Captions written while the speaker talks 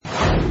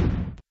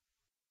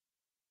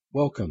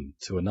Welcome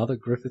to another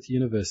Griffith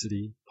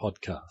University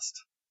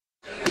podcast.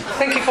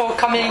 Thank you for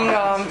coming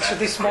to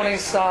this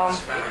morning's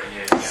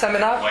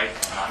seminar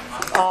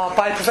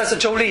by Professor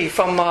Zhou Li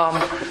from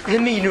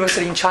Renmin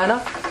University in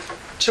China.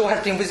 Zhou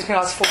has been visiting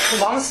us for 2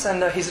 months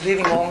and he's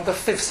leaving on the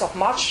 5th of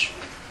March.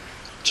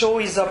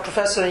 Zhou is a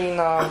professor in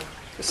the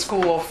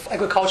School of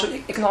Agricultural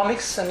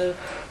Economics and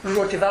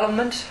Rural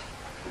Development.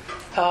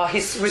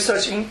 His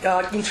research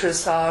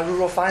interests are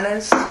rural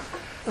finance,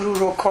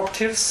 rural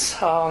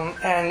cooperatives,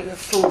 and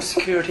food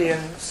security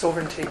and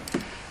sovereignty.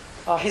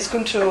 He's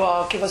going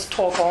to give us a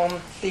talk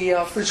on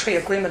the free trade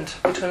agreement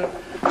between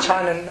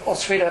China and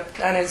Australia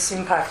and its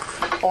impact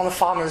on the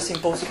farmers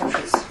in both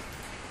countries.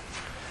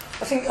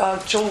 I think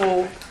Zhou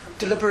will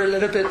deliberate a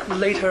little bit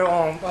later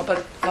on,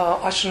 but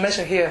I should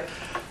mention here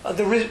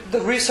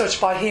the research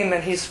by him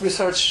and his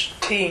research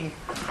team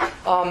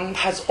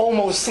has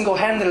almost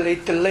single-handedly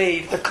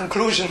delayed the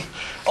conclusion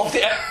of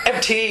the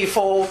FTA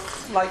for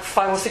like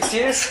 5 or 6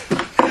 years.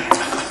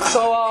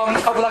 So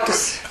I would like to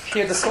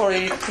hear the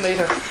story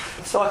later.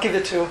 So I'll give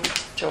it to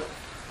Zhou.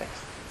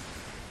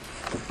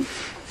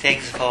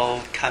 Thanks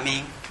for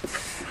coming.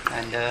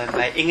 And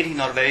my English is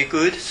not very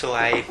good, so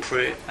I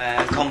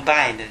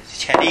combined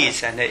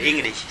Chinese and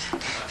English.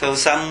 So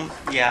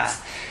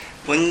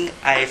when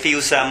I feel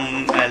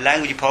some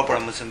language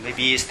problems,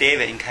 maybe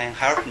Steven can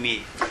help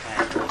me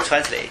to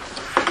translate.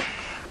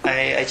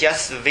 I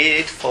just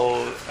visited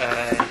for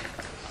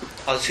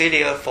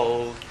Australia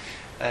for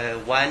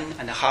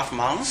 1.5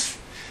 months,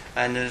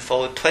 and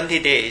for 20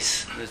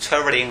 days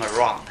traveling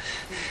around.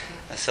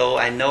 So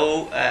I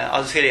know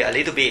Australia a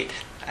little bit,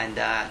 and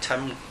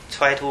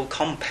try to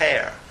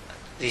compare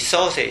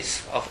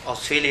resources of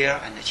Australia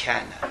and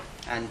China,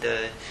 and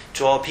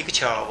draw a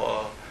picture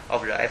of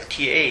the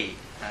FTA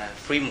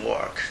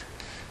framework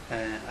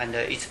and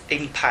its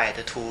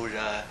impact to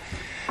the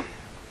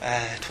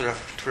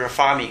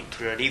farming,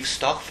 to the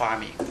livestock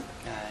farming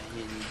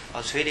in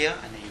Australia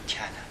and in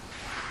China.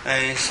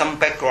 Some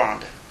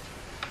background.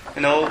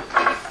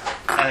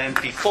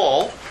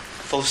 Before,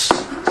 for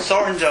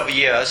thousands of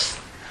years,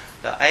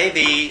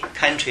 every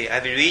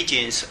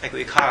region's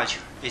agriculture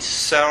is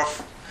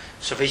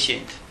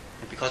self-sufficient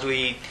because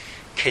we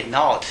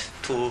cannot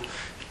to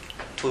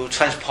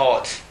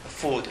transport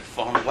food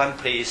from one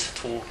place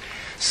to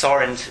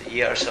thousands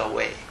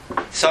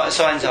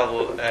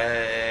of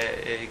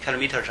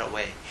kilometers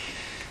away.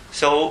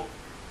 So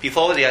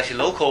before there's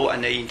local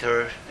and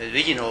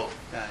inter-regional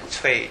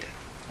trade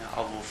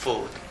of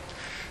food.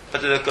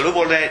 But the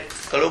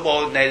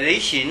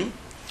globalization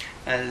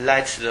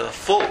lets the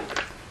food,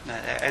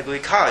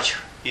 agriculture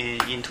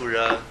into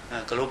the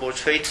global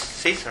trade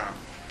system.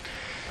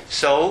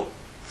 So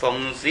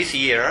from this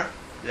year,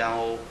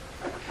 now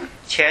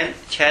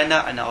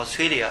China and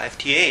Australia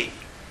FTA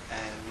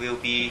will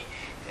be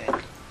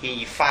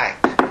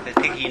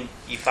taking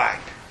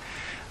effect,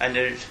 and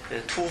the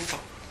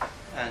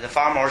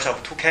farmers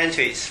of two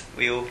countries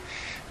will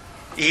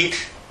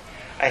eat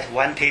at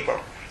one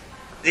table.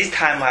 This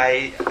time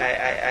I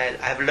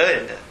have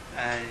learned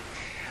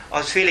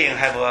Australians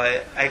have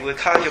an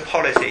agriculture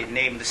policy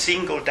named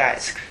single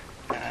desk.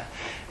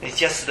 It's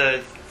just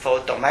for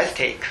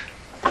domestic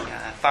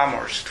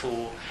farmers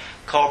to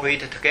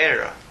cooperate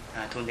together,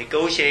 to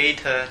negotiate,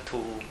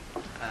 to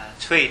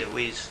trade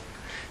with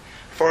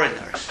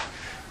foreigners.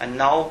 And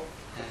now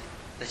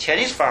the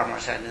Chinese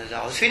farmers and the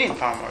Australian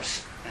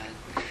farmers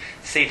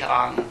sit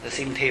on the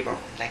same table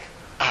like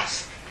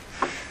us.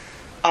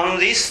 On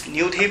this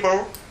new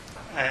table,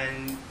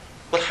 and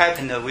what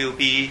happened will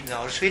be the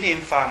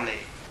Australian family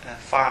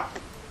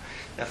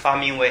the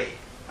farming way,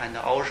 and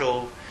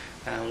also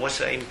what's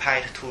the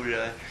impact to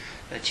the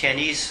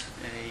Chinese,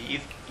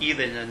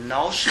 even the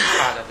north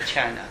part of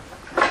China,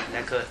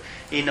 like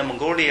Inner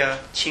Mongolia,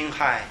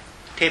 Qinghai,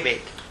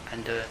 Tibet,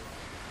 and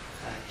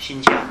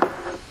Xinjiang.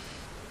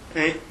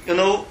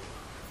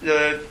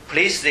 The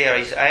place there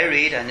is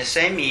arid and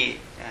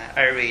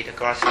semi-arid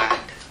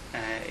grassland.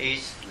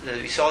 The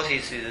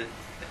resources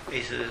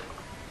is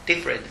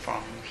different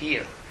from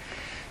here.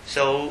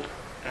 So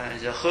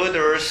the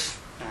herders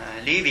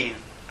living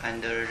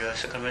under the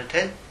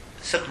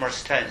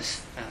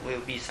circumstance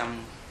will be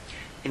some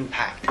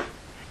impact.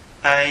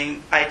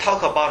 And I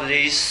talk about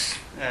this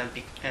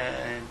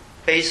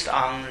based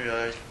on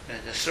the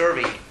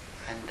survey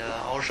and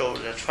also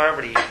the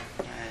traveling.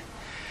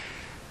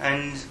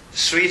 And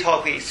 3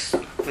 topics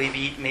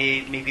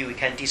maybe we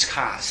can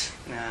discuss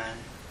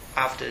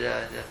after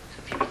the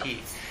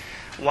PPT.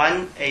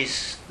 One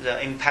is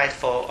the impact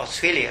for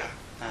Australia,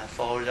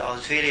 for the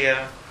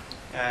Australian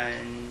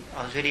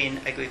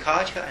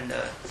agriculture and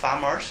the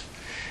farmers.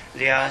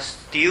 They are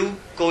still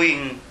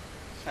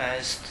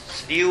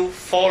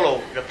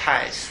follow the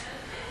path,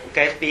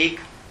 get big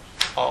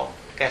or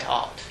get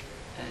out.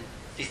 And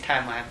this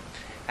time I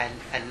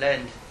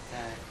learned.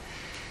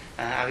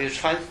 I will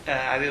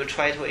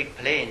try to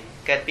explain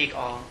get big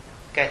or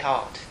get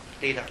out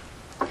later.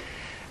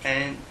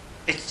 And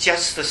it's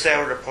just to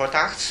sell the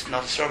products,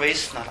 not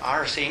service, not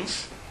other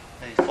things.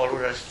 It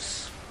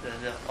follows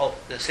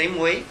the same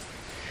way.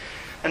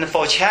 And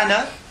for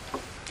China,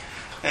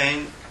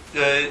 And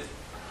if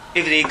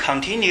they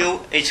continue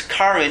its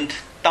current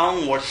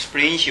downward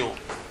differential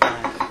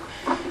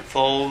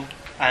for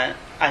an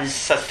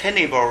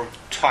unsustainable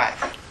track,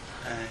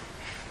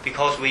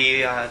 because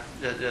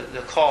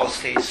the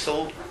cost is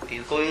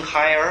going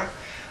higher,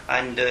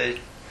 and the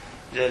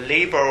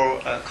labor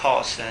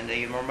cost and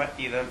the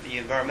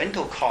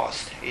environmental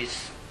cost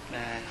is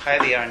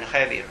heavier and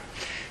heavier.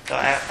 So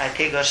I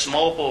take a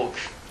small book.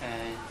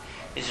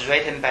 It's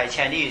written by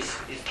Chinese.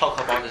 It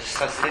talks about the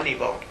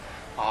sustainable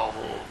of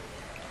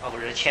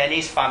the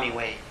Chinese farming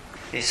way.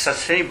 The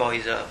sustainable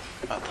is a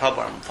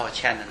problem for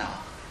China now,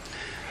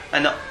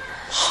 and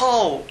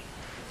how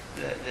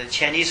the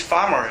Chinese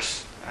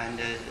farmers and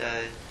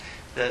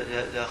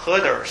the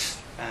herders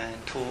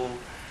to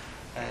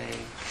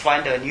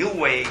find a new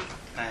way,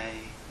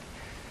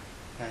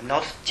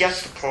 not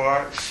just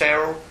for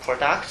sell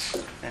products,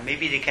 and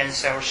maybe they can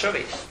sell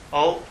service,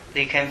 or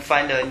they can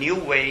find a new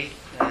way,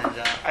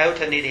 the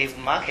alternative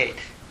market,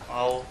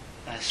 or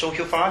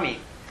social farming.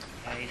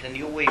 It's a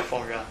new way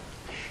for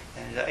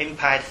the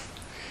impact.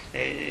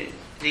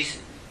 This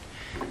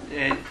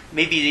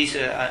maybe this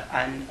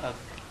a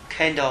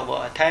kind of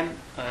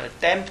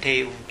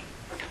adaptive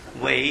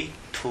way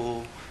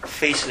to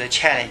face the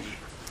challenge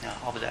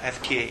of the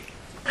FTA.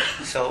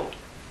 So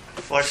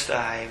first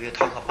I will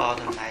talk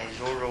about my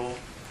rural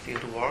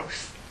field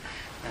works.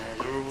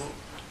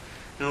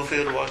 Rural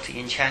field works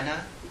in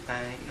China.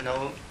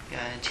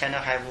 China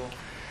have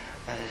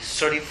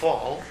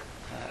 34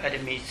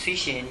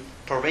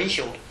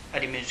 provincial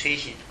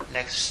administration,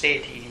 like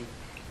state in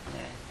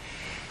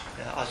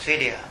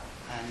Australia,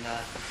 and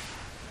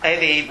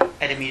every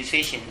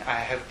administration I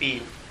have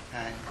been.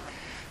 And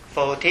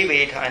for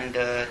Tibet and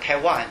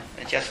Taiwan,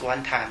 just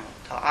one time.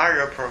 The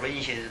other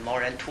provinces more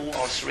than 2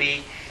 or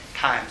 3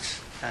 times.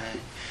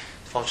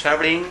 For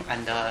traveling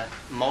and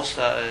most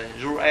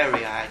rural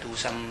area, I do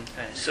some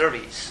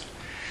service.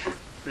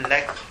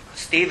 Like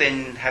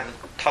Stephen have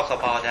talked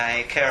about,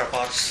 I care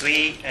about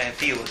 3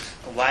 fields.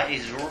 One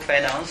is rural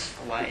finance,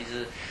 one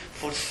is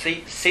food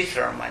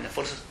system and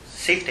food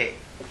safety,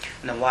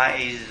 and one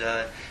is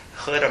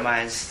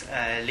herderman's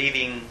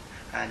living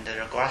and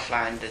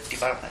grassland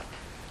development.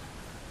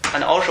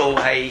 And also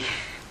I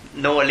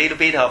know a little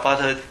bit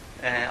about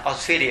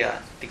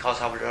Australia because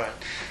of the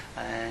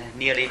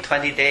nearly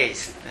 20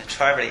 days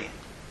traveling.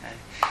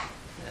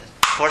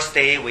 First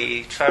day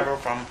we travel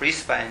from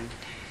Brisbane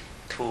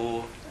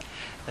to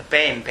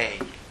Byron Bay,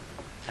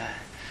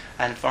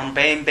 and from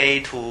Byron Bay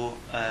to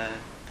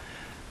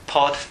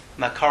Port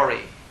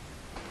Macquarie,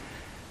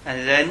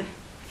 and then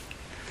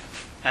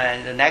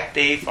the next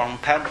day from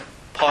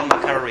Port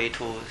Macquarie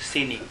to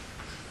Sydney,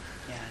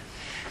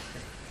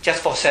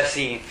 just for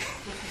sightseeing,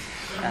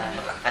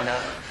 and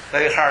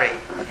very hurry.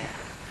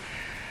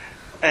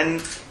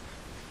 And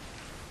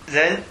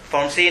then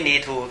from Sydney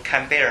to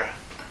Canberra,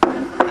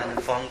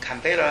 and from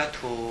Canberra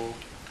to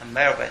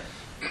Melbourne.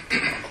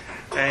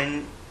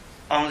 And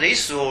on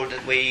this road,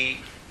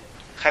 we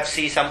have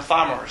seen some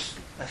farms.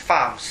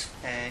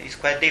 It's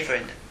quite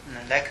different.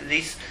 Like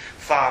this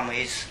farm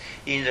is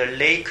in the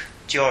Lake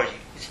George.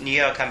 It's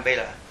near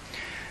Canberra,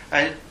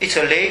 and it's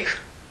a lake.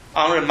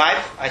 On the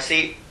map, I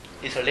see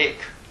it's a lake,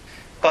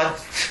 but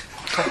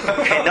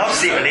cannot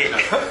see a lake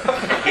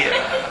here.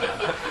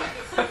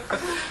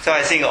 So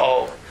I think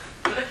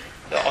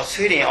the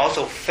Australians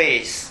also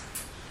face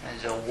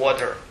the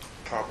water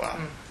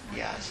problem.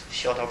 Yes,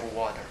 short of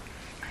water.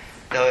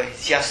 So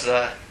it's just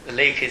the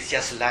lake is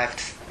just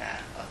left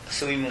a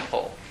swimming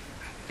pool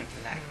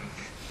like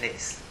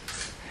this.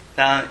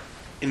 Now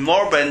in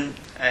Melbourne,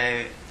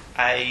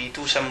 I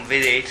do some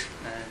visit.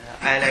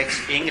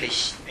 Alex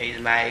English is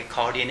my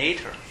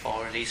coordinator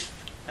for this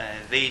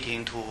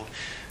visiting to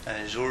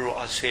rural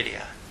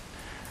Australia,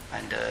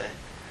 and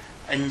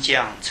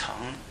Jiang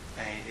Cheng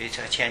is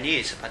a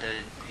Chinese, but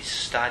he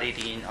studied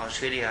in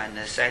Australia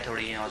and settled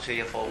in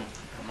Australia for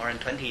more than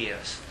 20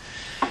 years.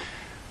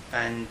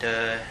 And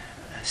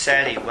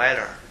Sally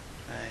Weller.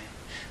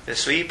 The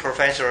 3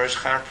 professors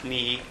helped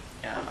me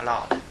a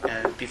lot.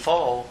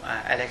 Before,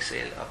 Alex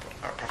is a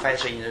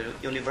professor in the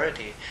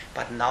university,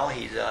 but now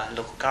he's a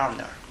local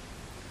governor.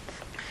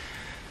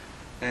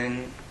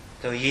 And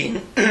so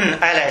in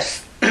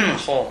Alex's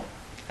home,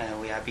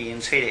 we are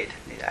being treated.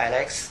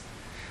 Alex,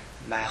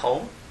 my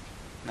home,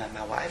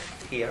 my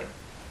wife here,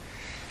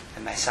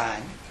 and my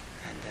son,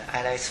 and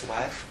Alex's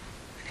wife,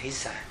 and his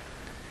son.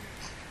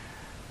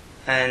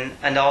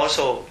 And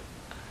also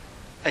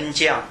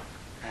Jiang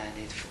and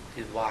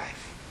his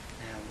wife.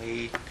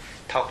 We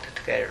talked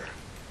together.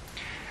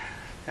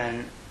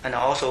 And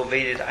also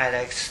visited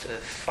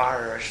Alex's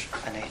father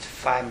and his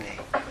family.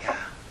 Yeah.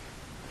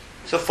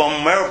 So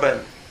from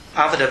Melbourne,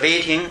 after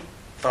visiting,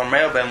 from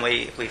Melbourne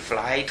we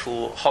fly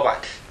to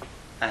Hobart.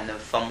 And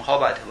from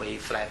Hobart we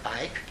fly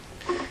back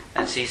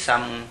and see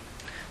some,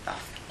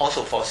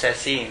 also for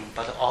sightseeing,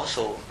 but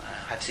also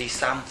have seen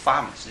some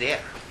farms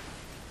there.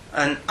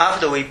 And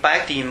after we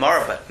back in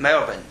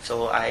Melbourne,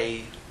 so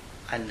I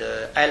and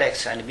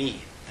Alex and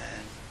me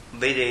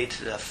visit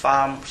the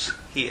farms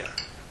here.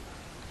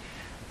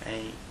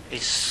 And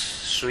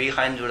it's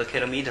 300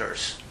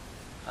 kilometers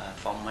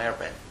from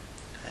Melbourne,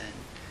 and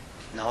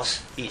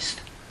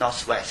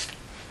northwest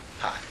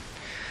part.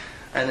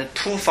 And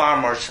two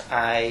farmers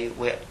I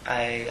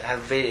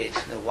have visited.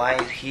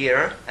 One is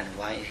here and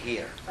one is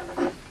here.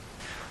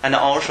 And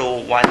also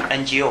one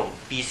NGO,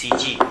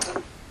 BCG,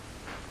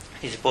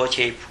 is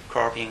Bochip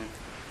Cropping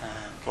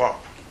Group.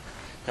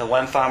 The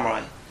one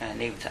farmer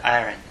named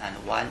Aaron, and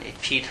one is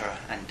Peter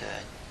and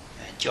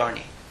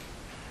Johnny.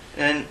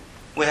 And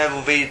we have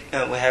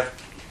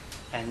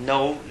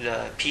know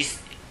the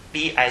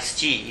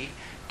BSG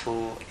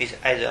is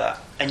as an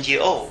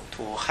NGO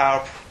to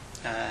help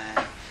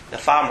the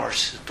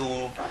farmers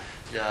do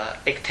the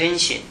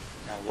extension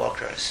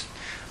workers,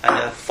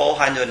 and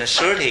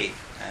 430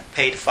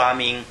 paid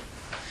farming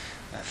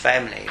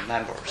family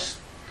members,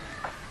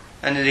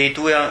 and they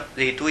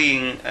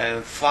doing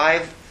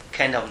 5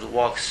 kind of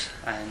works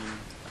and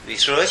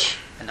research,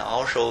 and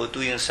also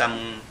doing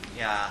some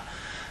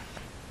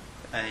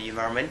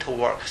environmental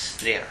works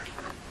there.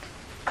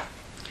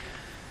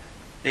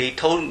 They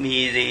told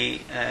me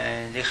they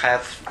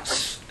have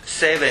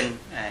 7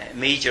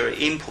 major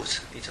inputs.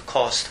 It's a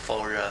cost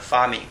for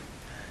farming,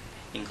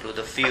 include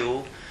the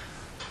fuel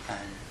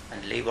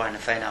and labor and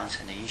finance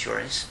and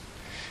insurance.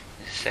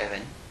 7.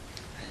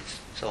 And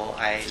so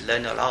I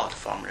learned a lot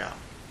from them.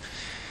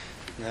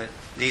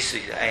 This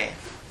is Anne,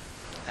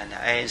 and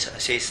Anne's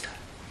assistant,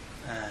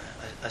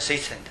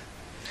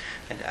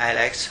 and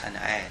Alex and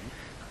Anne.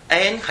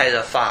 Anne has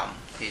a farm.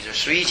 It's a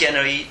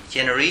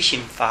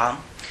 3-generation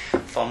farm,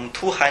 from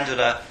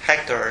 200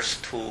 hectares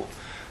to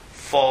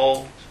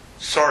 4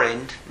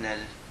 soaring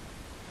and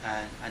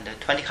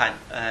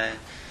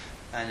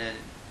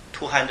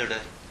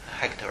 200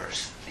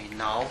 hectares. And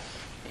now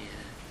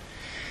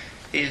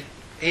he's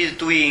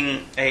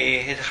doing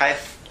he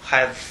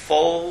have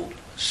 4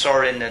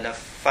 soaring and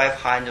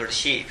 500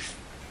 sheep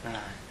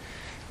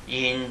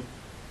in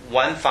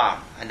one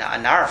farm, and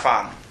another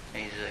farm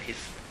is his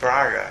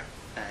brother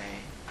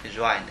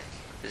run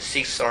the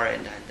 6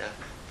 soaring and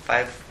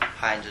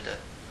 500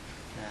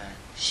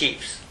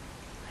 sheep.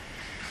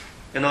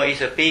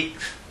 It's a big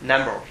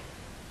number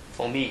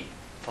for me,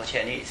 for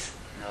Chinese.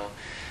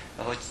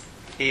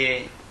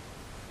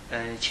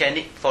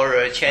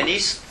 For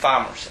Chinese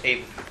farmers, if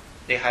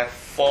they have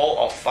 4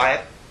 or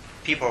 5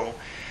 people,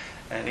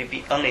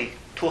 maybe only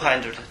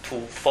 200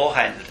 to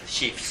 400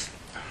 sheep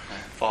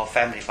for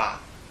family farm.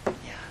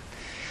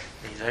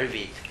 It's very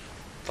big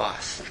for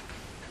us.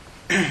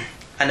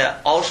 And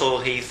also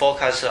he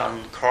focuses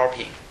on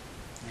cropping.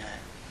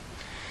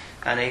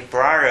 And his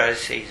brother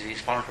is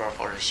responsible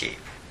for the sheep.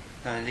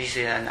 This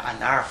is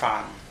another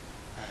farm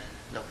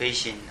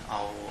location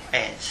of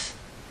ants.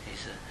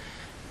 It's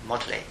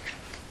Mortlake.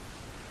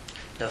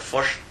 The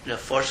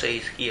first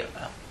is here.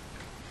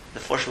 The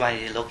first one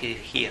is located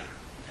here,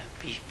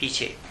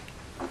 Beachy.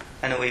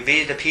 And we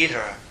visit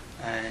Peter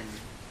and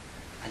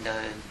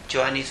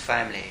join his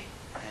family.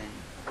 And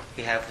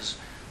he has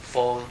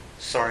 4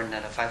 soaring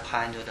and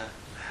 500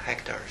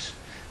 hectares.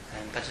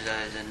 But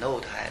the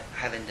note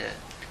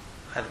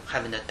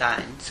haven't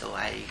done, so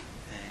I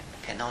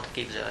cannot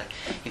give the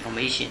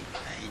information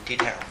in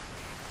detail.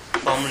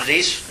 From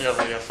this the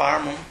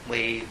farm,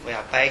 we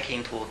are back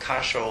into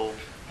Castle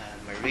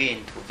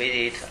Marine to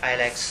visit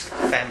Alex's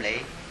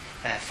family,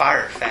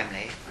 father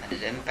family, and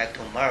then back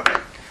to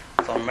Melbourne.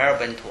 From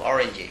Melbourne to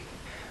Orange.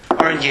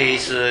 Orange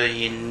is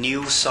in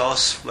New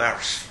South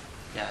Wales,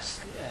 yes,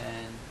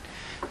 and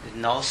the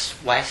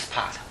northwest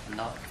part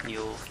of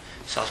New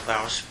South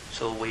Wales.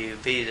 So we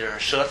visit a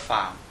third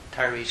farm,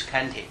 Terrace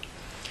County.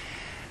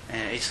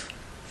 It's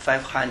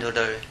 500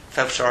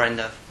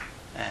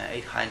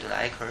 800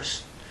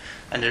 acres,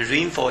 and the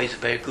rainfall is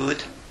very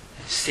good,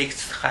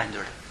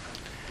 600.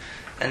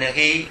 And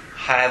he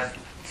have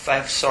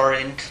 5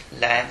 soaring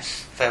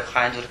lambs,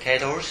 500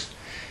 cattle.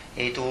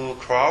 He do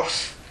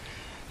crops.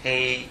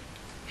 He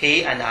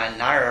and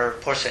another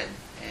person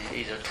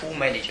is the 2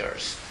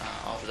 managers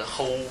of the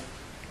whole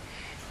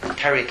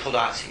territory. Told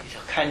us it's a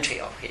country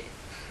of him,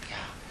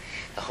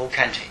 the whole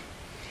country.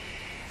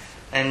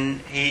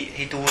 And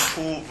he do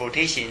 2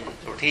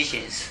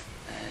 rotations.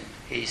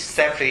 He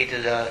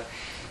separated the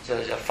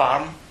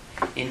farm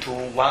into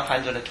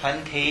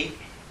 120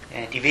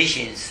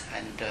 divisions,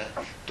 and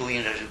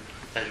doing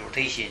the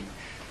rotation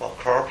for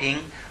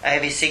cropping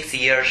every 6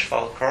 years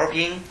for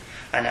cropping,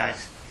 and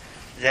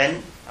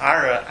then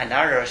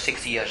another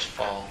 6 years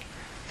for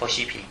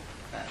shipping,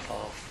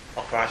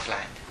 for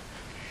grassland.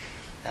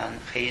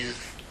 And his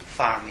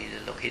farm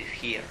is located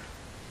here,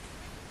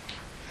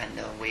 and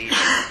we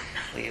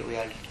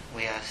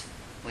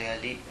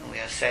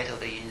are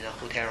settled in the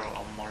hotel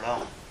of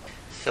Molong.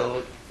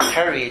 So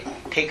Terry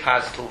take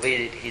us to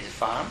visit his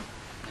farm,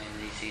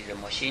 and this is the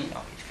machine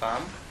of his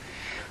farm,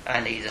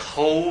 and it's the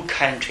whole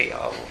country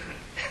of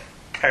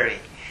Terry.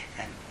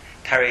 And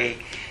Terry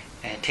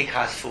take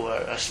us to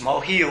a small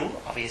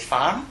hill of his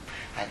farm,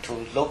 and to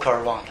look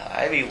around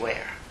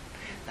everywhere.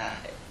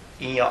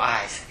 In your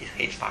eyes is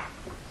his farm.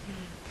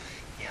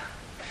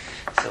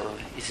 So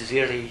it's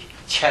really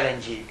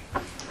challenging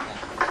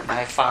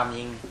my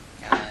farming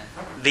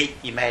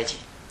imagine.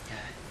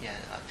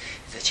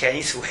 The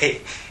Chinese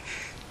way.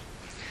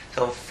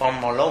 So from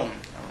Malone,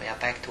 we are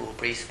back to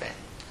Brisbane.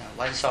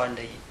 1,000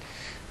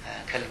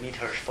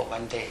 kilometers for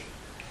 1 day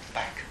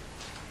back.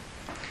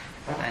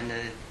 And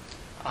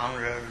on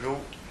the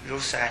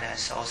roadside, I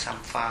saw some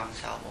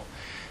farms of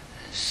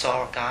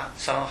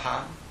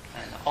sorghum,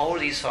 and all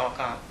these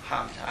sorghum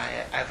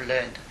I've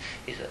learned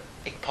is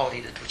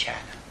exported to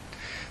China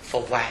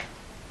for wine,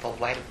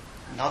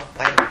 not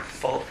wine,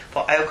 for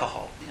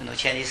alcohol.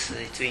 Chinese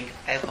drink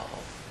alcohol,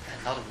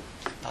 and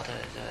not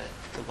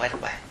the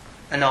white wine.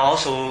 And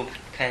also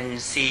can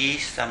see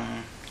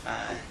some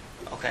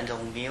all kinds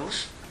of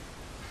meals.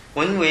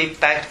 When we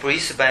back to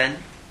Brisbane,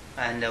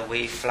 and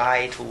we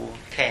fly to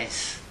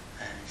Cairns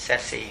and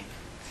sightseeing,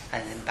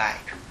 and then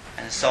back,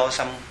 and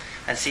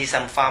see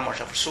some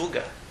farmers of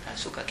sugar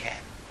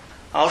cane.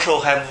 Also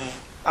have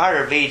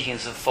other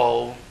visitings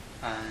for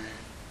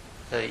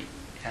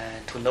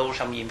to know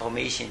some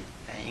information,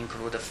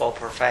 include 4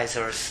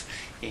 professors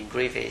in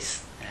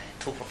Griffiths,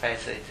 2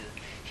 professors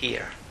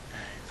here,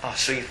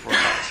 3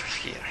 professors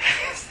here.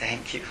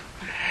 Thank you.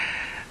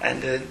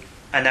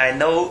 And I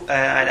know,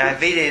 and I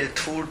visited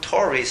 2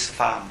 tourist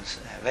farms,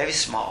 very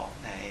small,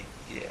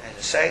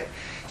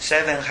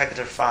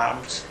 7-hectare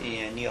farms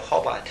near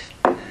Hobart.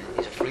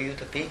 It's a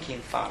fruit picking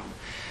farm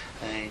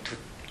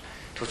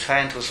to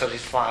try to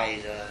satisfy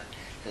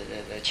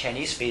the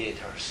Chinese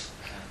visitors,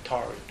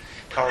 tourists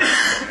program.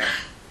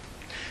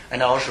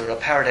 And also the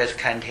Paradise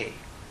County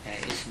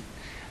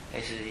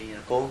is in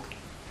Gold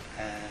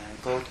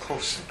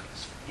Coast,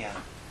 yeah.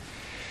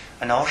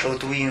 And also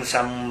doing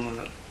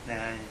some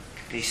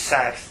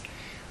research,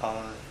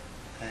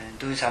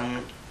 doing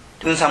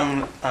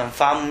some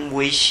farm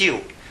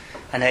weishu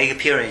and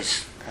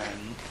experience,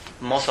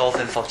 most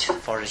often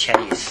for the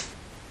Chinese.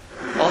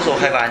 Also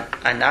have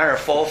another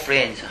 4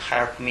 friends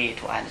help me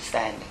to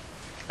understand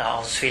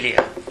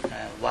Australia.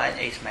 One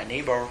is my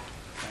neighbor,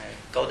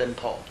 Golden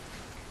Paul.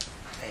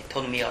 He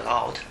told me a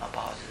lot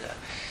about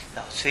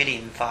the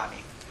Australian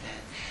farming.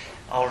 And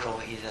also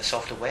he's a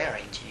software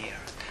engineer.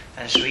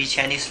 And 3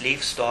 Chinese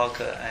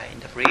livestock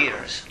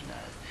breeders.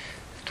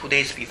 2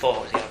 days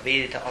before they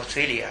visit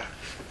Australia,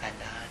 and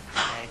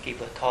I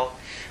give a talk.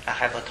 I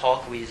have a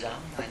talk with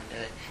them, and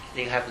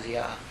they have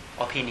their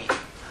opinion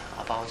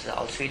about the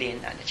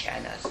Australian and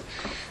China's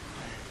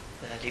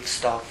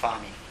livestock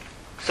farming.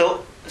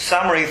 So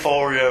summary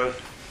for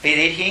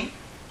visiting,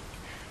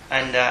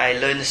 and I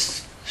learned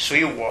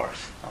 3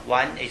 words.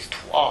 One is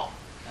tuao,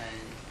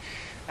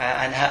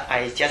 and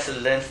I just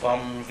learned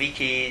from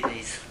Vicky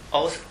is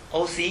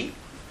Aussie.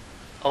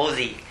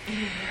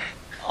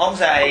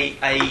 Also,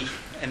 I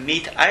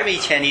meet every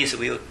Chinese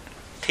will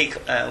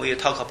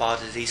talk about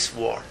this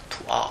word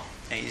tuao.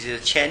 It's a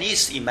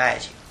Chinese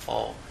image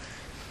for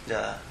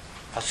the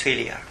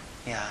Australia.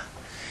 Yeah.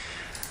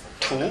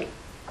 Tu,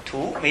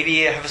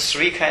 maybe I have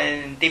 3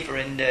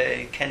 different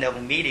kind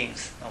of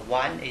meanings.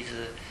 One is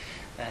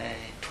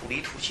土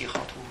里土气好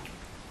土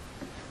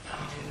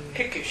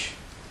Hickish.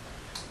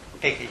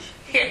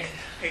 Hick.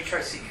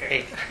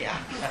 H-I-C-K. Yeah.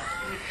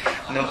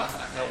 No,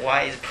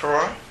 one is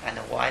poor, and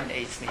one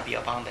is maybe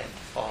abundant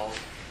for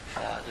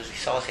the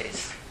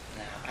resources,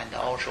 and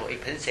also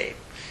expensive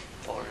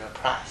for the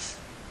price.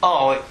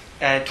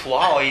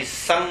 Tuao is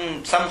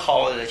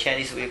somehow the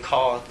Chinese will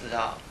call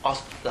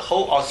the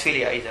whole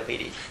Australia is a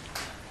village.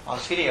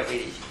 Australia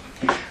village,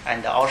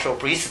 and also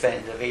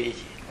Brisbane is a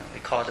village.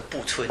 We call it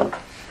Buchun,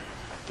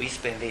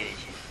 Brisbane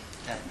village.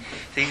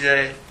 This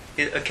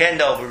is a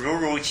kind of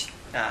rural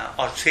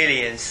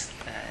Australians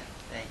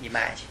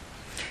image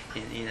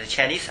in the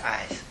Chinese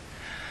eyes.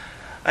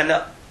 And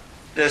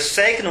the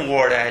second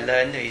word I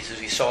learned is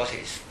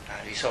resources.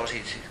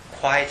 Resources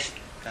quite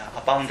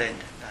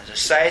abundant. The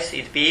size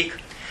is big.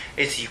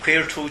 It's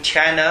equal to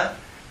China,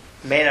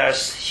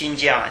 minus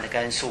Xinjiang and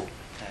Gansu,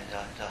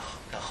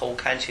 the whole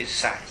country's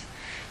size.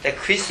 The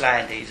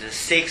Queensland is the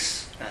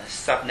 6th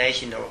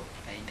subnational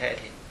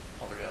entity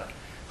of the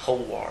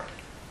whole world.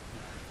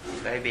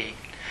 It's very big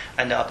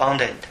and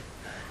abundant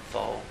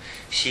for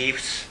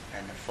ships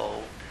and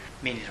for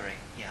military,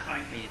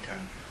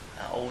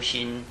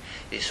 ocean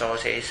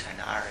resources and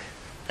other.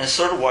 And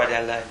third word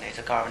I learned is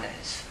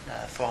governance,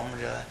 from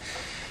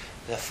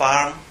the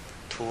farm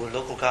to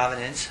local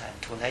governance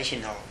and to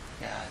national.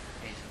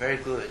 It's very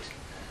good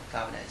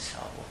governance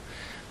of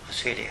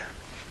Australia.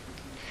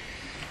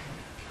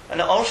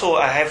 And also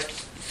I have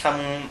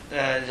some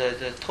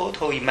the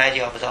total image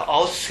of the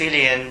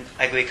Australian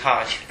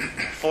agriculture.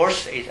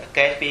 First is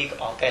get big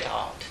or get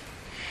out.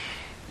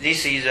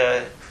 This is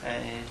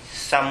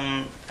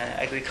some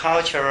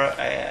agriculture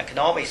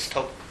economics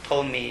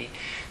told me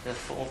that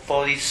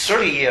for these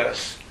 30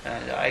 years,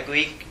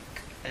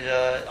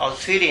 the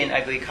Australian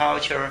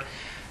agriculture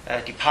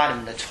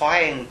department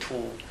trying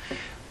to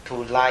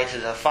let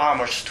the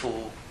farmers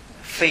to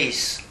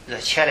face the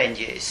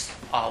challenges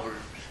of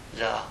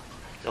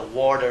the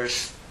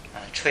world's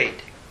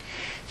trade.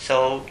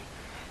 So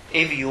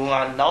if you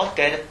are not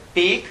get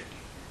big,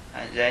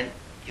 then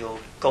you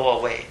go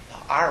away.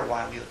 The other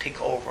one will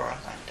take over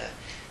and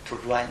to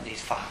run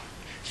this farm.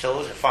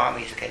 So the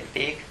farm is get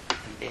big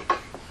and big,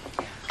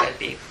 get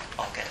big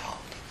or get hot.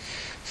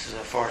 This is the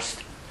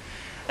first.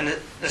 And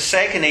the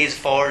second is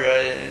for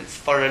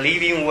the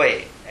living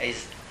way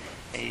is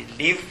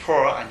live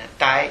poor and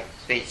die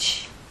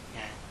rich.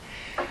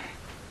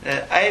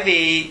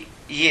 Every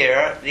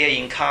year their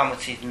income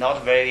is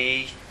not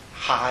very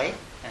high,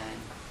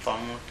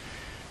 from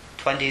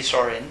 20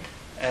 sovereign,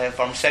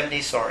 from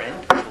 70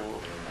 sovereign to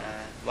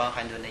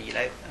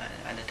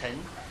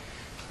 110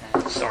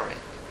 sovereign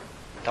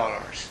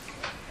dollars.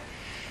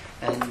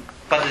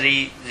 But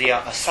their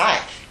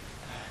asset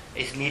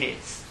is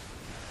millions.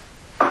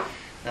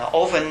 Now,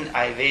 often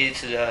I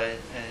visit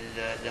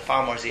the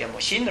farmers. Their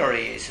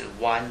machinery is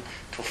 1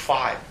 to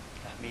 5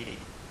 million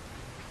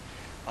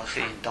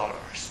Australian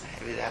dollars.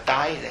 With their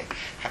die, they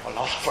have a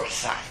lot of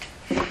asset,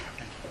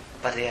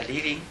 but they are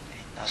living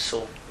not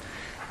so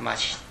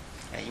much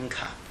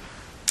income,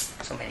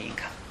 so many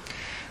income.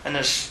 And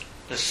the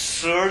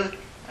third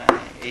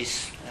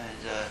is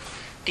the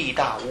地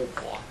大物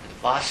博,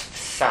 vast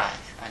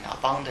size and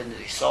abundant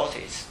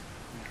resources.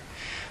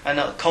 And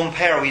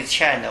compare with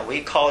China,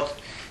 we call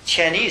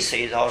Chinese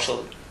is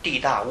also 地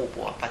大物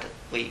博, but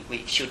we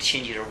should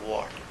change the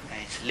word.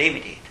 It's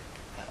limited,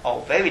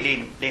 or very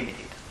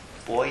limited.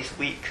 博 is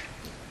weak,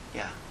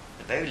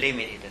 very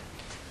limited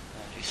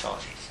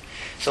resources.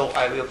 So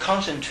I will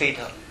concentrate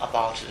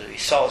about the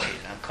resources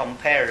and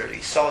compare the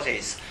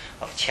resources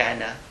of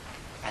China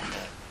and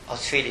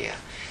Australia.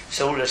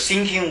 So the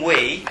thinking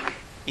way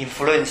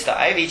influenced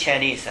every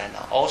Chinese and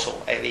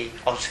also every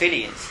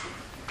Australians.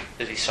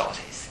 The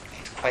resources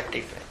it's quite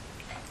different.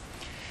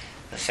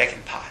 The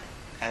second part,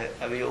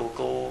 I will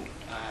go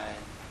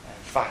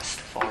fast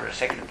for the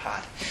second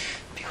part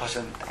because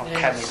our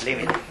time is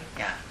limited.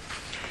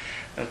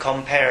 And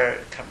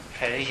comparison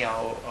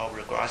of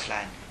the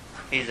grassland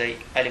is the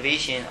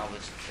elevation of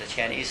the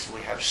Chinese.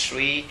 We have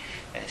 3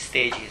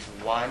 stages.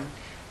 One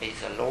is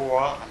the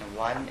lower, and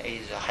one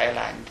is the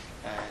highland,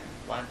 and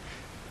one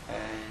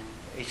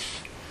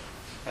is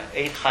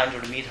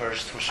 800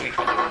 meters to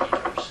 300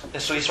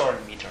 meters,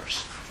 3,000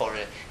 meters for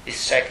this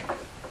second.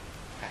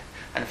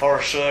 And for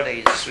the third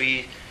is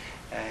 3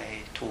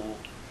 to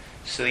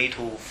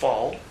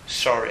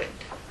 4,000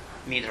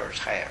 meters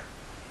higher.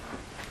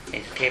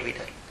 It's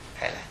Tibetan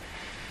highland.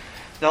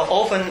 Now,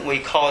 often we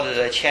call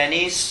the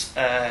Chinese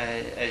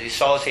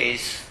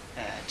resources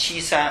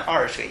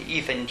 732水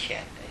一分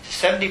田.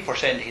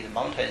 70% is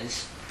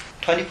mountains,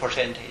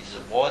 20% is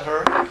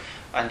water,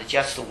 and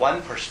just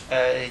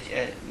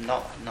 1%,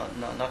 not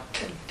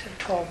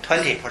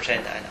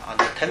 20%, and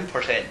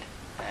 10%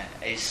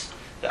 is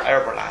the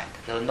arable land.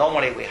 So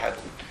normally we have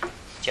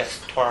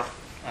just 12%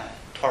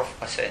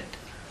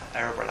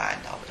 arable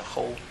land of the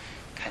whole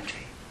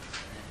country.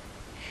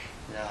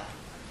 The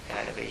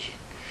elevation.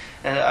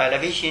 And the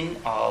elevation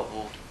of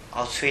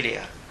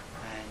Australia,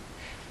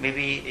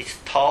 maybe it's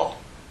tall,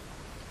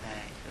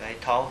 very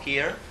tall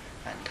here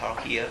and tall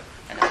here,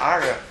 and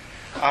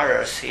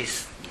others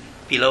is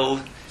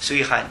below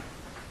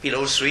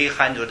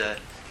 300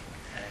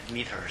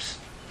 meters,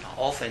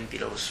 often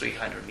below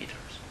 300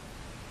 meters.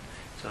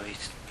 So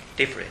it's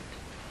different.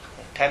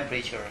 The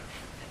temperature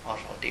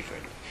also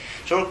different.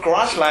 So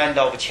grassland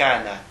of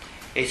China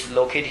is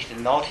located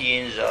not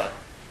in the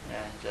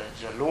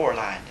lower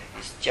land.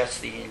 It's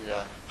just in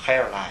the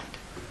higher land,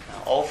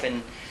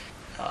 often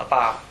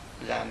above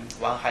than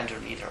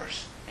 100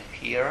 meters.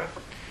 Here,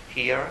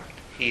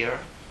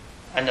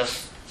 and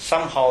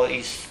somehow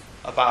it's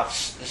above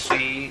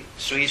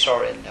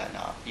 3,000 and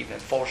even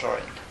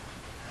 4,000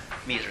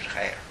 meters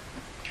higher.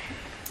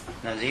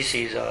 Now this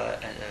is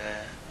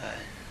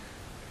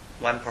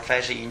one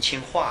professor in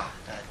Tsinghua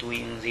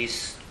doing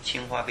this,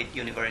 Tsinghua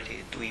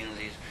University doing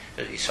these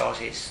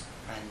resources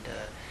and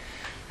the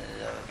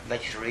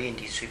Mediterranean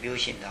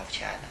distribution of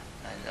China,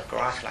 and the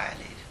grassland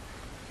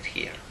is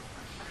here,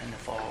 and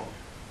this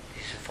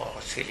is for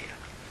Australia.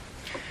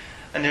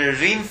 And the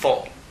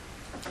rainfall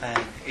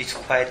is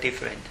quite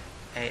different.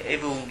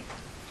 If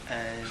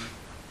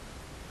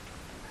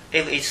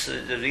it's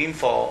the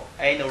rainfall,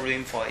 annual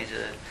rainfall is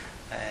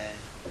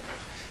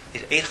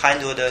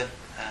 800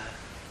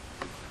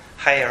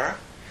 higher,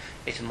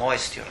 it's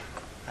moisture,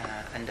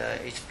 and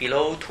it's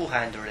below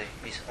 200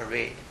 is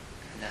arid.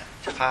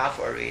 It's half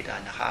arid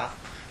and half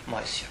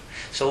moisture.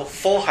 So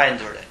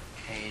 400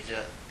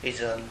 is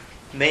a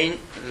main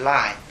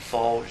line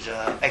for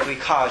the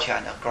agriculture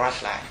and the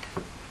grassland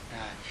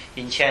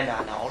in China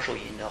and also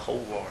in the whole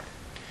world.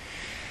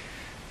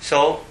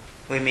 So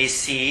we may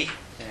see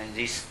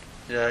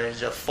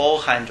the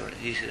 400.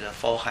 This is the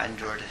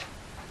 400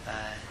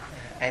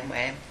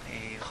 mm.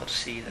 How to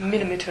see the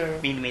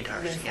millimeters?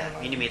 Millimeters.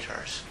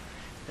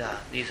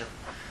 These are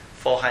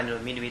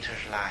 400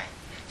 millimeters line.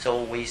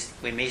 So we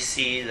may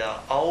see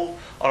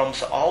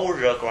almost all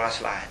the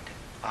grassland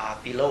are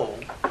below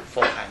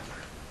 400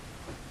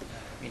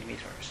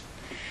 millimeters.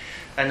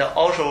 And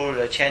also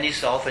the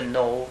Chinese often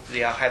know they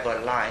have a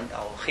line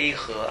of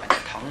Heihe and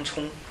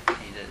Tangchong,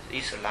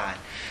 this line.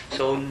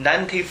 So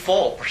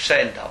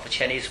 94% of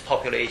Chinese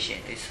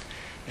population is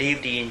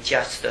lived in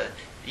just the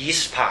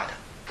east part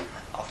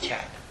of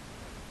China.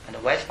 And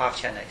the west part of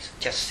China is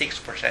just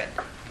 6%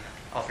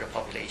 of the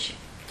population.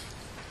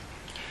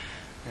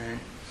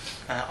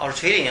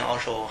 Australia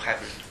also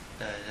have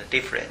the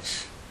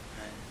difference.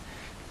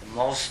 The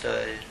most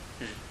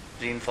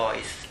rainfall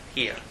is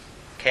here,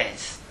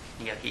 Cairns,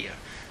 near here,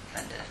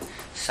 and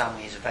some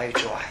is very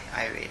dry,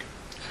 arid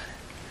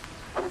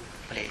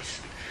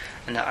place.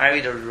 And the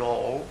arid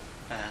row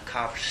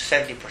covers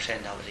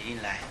 70% of the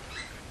inland.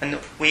 And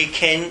we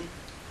can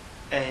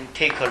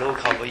take a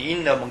look of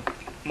Inner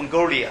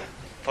Mongolia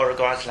for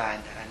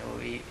grassland, and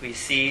we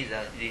see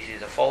that this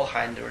is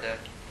 400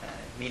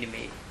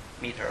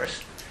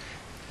 millimeters,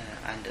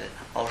 and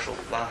also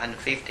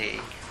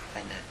 150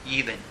 and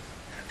even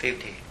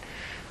 50.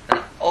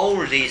 And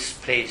all these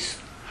places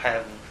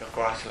have the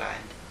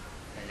grassland,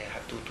 and they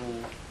have to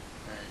do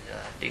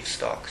leaf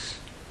stalks.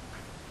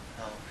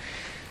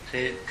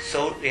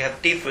 So they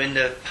have different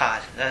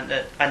parts, and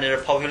the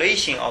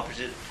population of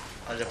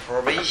the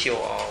provincial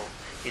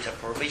is a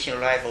provincial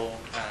level.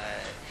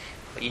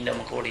 Inner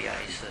Mongolia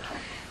is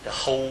the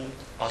whole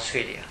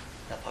Australia,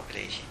 the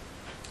population,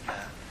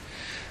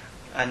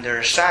 and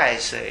their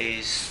size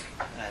is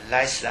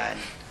less than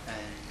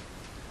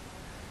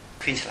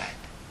Queensland.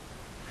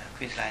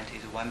 Queensland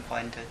is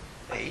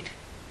 1.8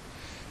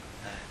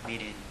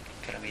 million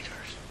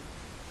kilometers,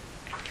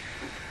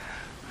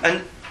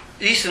 and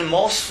this is the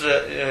most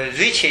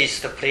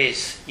richest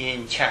place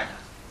in China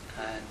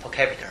per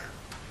capita.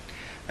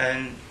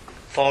 And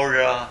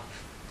for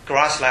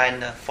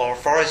grassland, for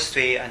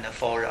forestry, and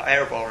for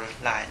arable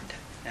land,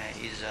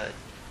 is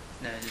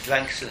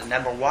ranks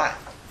number 1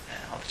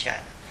 of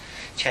China,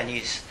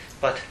 Chinese.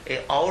 But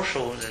it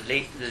also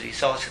the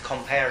resource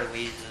compared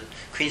with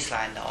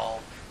Queensland or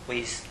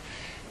with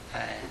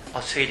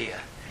Australia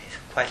is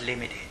quite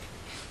limited.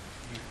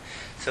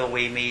 So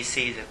we may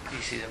see that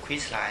this is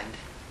Queensland,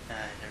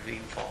 the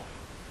rainfall.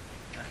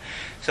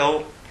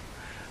 So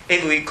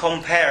if we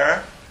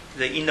compare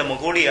the Inner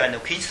Mongolia and the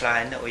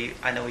Queensland, we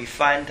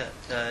find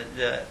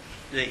the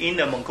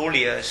Inner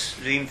Mongolia's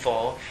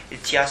rainfall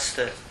is just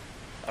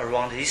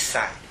around this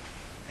side.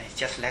 It's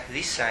just like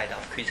this side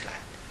of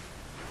Queensland,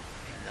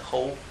 the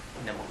whole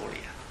Inner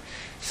Mongolia.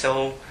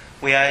 So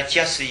we are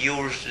just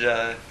use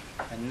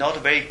not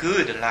very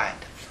good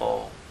land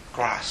for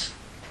grass,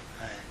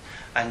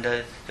 and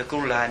the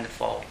good land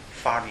for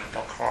farming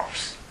for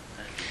crops.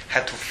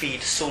 Have to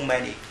feed so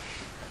many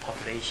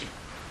population.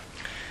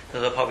 So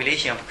the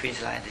population of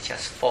Queensland is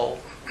just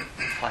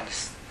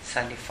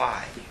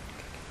 4.75.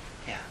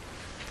 Yeah.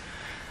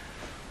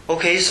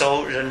 Okay,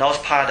 so the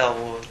north part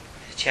of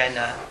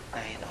China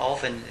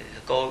often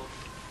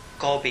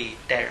Gobi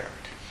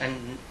Desert,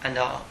 and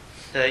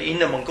the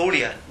Inner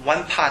Mongolia.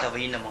 One part of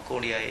Inner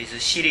Mongolia is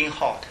Xilin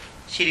Halt.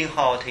 Xilin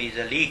Halt is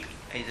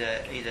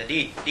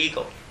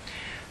legal,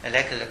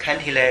 like the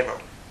county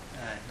level,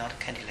 not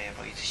county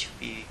level. It should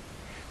be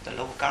the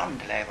local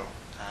government level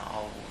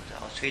of the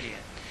Australia.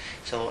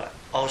 So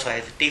also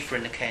has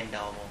different kind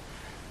of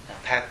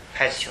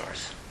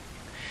pastures.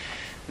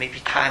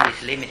 Maybe time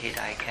is limited.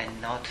 I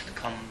cannot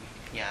come.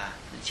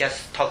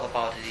 Just talk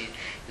about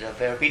the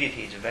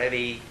variability is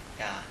very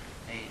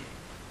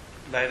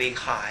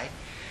high,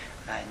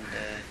 and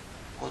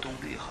how to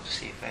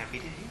say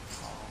variability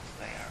or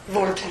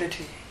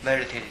Volatility.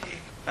 Volatility.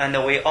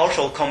 And we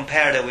also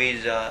compared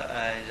with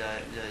the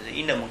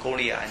Inner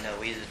Mongolia and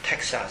with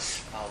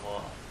Texas of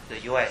the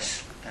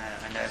U.S.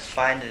 And I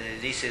find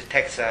this is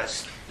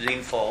Texas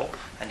rainfall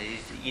and this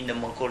is Inner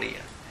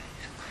Mongolia,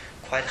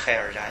 quite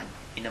higher than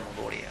Inner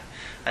Mongolia.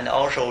 And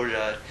also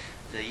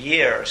the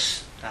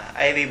years,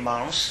 every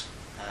month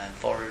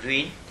for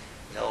rain,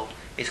 so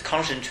it's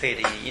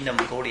concentrated in Inner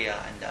Mongolia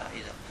and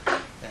is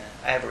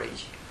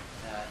average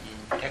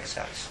in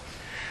Texas.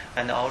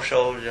 And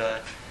also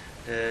the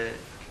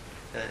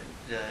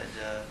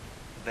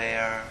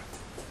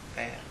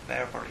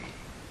variability,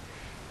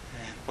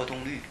 波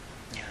动率.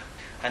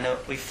 And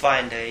we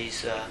find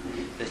is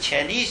the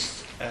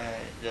Chinese,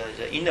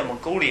 the Inner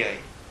Mongolia,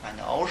 and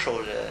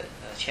also the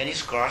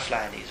Chinese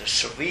grassland is a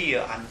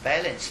severe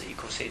unbalanced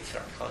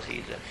ecosystem because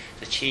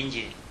the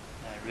changing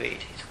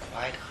rate is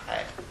quite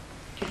high.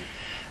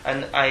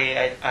 And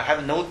I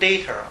have no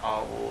data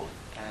of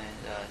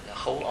the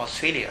whole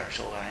Australia,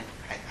 so I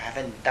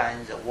haven't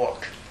done the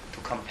work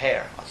to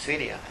compare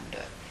Australia and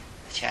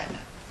China.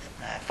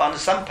 I found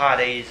some part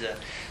is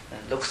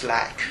looks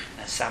like,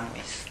 and some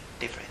is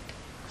different.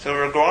 So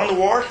the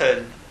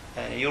groundwater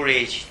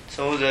usage,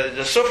 so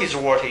the surface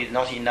water is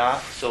not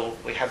enough, so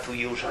we have to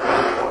use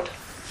groundwater.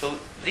 So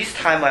this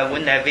time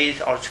when I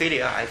visit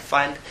Australia, I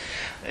find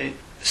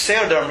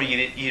seldom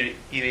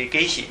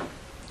irrigation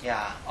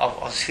of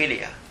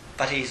Australia,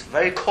 but it's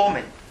very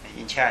common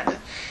in China.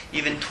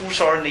 Even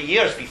 2,000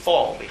 years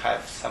before, we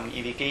have some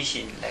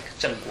irrigation like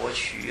Zheng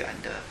Guoqu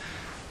and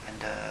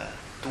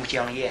Du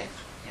Jiangyan.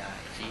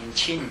 In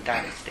Qin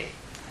Dynasty,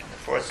 the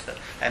first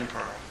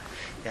emperor.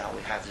 We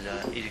have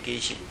the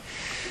irrigation.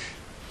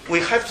 We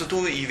have to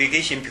do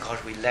irrigation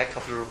because we lack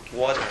of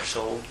water,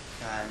 so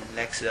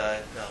like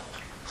the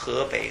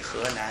Hebei,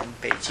 Henan,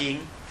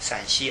 Beijing,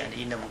 Shanxi, and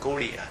Inner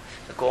Mongolia,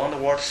 the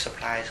groundwater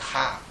supply is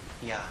half,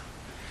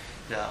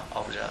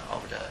 of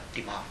the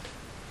demand.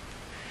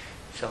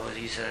 So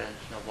these are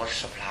the water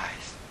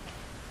supplies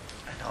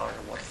and all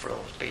the water flow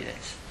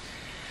business.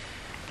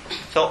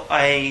 So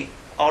I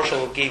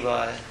also give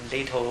a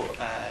little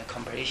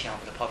comparison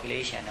of the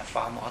population and the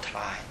farm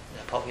outline.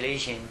 The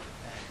population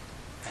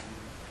and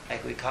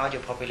agriculture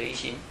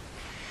population,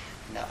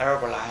 and the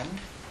arable land,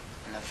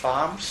 and the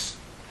farms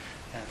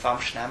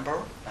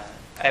number,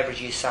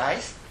 average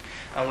size,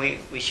 and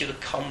we should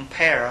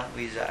compare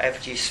with the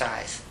average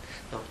size.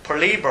 The per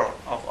labor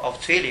of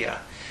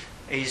Australia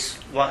is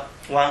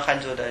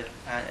 100,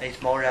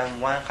 it's more than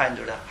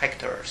 100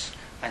 hectares,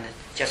 and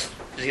just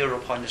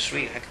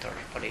 0.3 hectares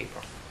per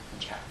labor in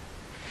China.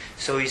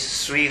 So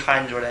it's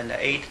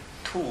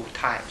 382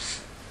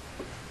 times.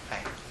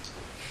 Right?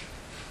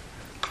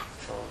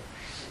 So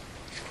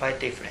it's quite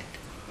different.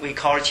 We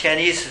call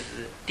Chinese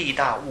地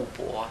大物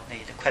博,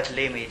 it's quite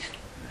limited.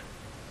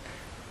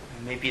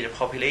 Maybe the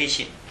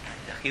population,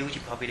 the huge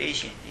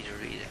population is the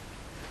reason.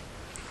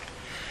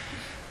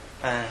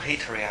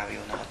 History I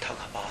will not talk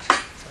about.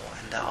 So,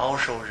 and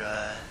also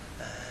the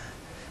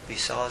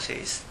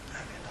resources, I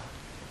will not.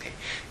 Okay,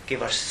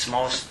 give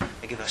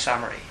a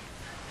summary.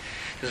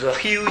 The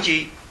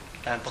huge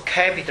per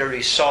capita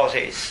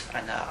resources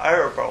and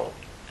arable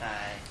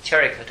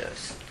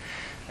characters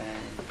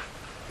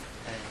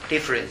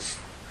difference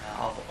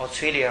of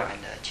Australia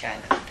and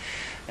China.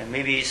 And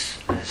maybe it's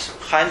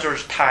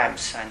 100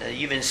 times and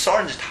even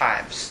 1,000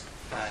 times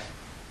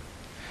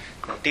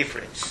the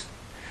difference.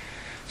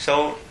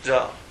 So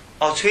the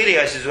Australia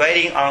is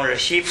riding on the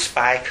ship's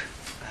back,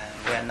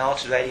 and we are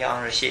not riding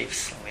on the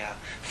ships. We are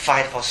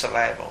fight for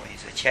survival.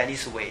 It's the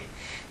Chinese way.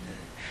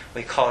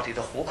 We call it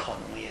the 虎口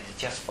农业,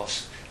 just for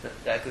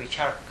the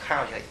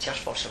agriculture, just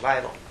for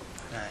survival,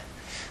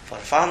 for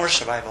the farmer's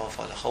survival,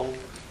 for the whole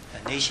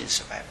nation's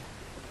survival.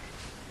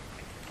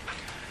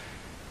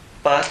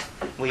 But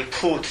we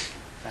put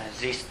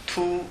these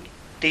two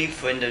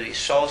different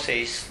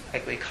resources,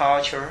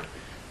 agriculture,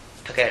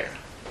 together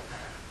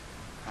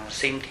on the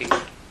same table.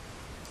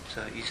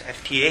 So it's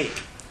FTA.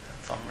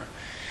 So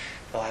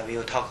I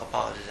will talk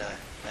about the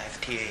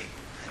FTA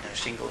and the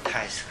single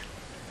task.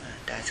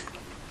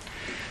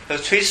 The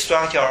trade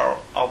structure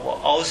of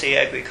Aussie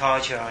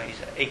agriculture is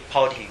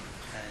exporting.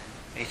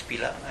 It's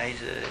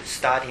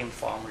starting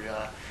from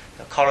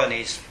the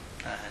colonies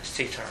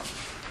system.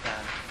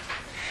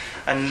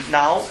 And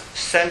now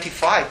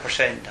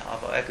 75%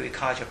 of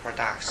agriculture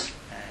products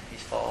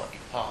is for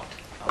import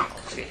from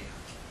Australia.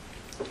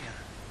 Yeah.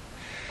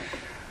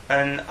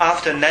 And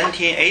after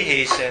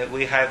 1980s,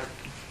 we have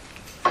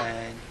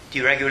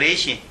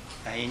deregulation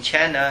in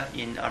China,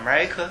 in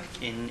America,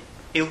 in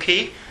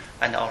UK,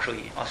 and also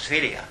in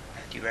Australia,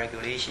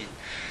 deregulation.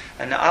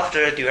 And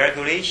after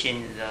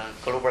deregulation,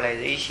 the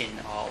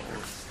globalization of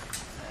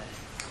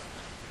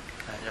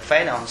the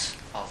finance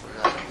of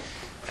the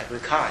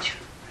agriculture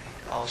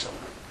also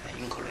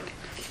included.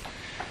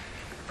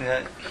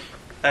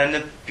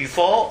 And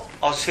before,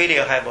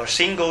 Australia have a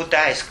single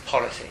desk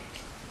policy.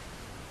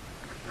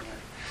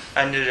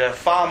 And the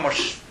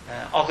farmers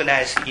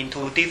organized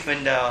into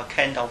different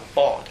kind of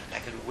board,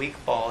 like the wheat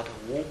board,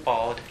 wool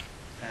board,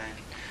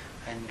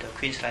 and the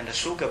Queensland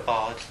sugar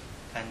board,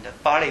 and the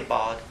barley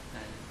board,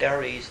 and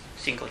dairy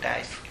single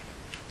desk,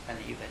 and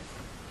even.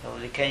 So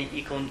they can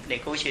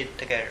negotiate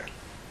together.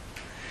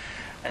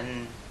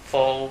 And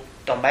for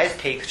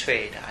domestic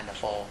trade and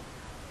for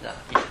the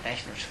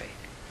international trade.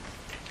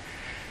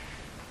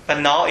 But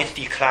now it's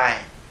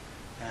declined.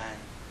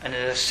 And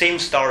the same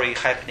story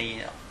happening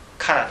in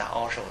Canada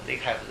also. They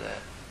have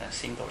the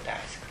single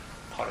desk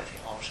policy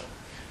also.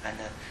 And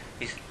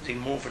it's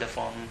removed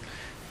from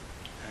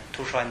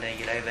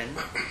 2011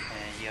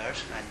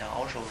 years, and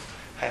also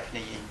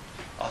happening in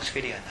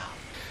Australia now.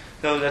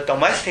 So the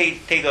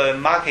domestic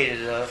market,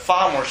 the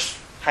farmers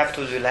have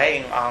to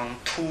rely on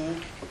two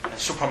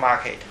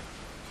supermarkets,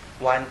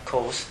 one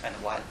Coles and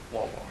one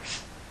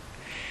Woolworths,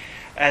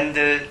 and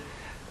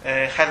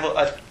have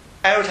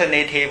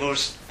alternative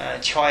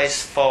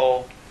choice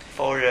for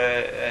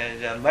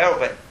the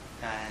Melbourne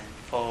and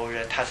for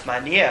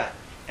Tasmania,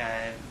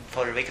 and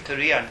for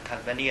Victoria and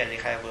Tasmania they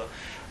have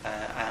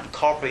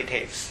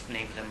cooperatives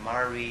named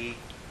Murray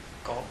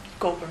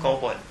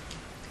Goulburn.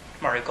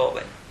 Murray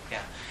Goulburn,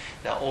 yeah.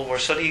 The over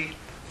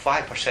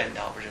 35%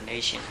 of the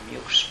nation's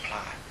milk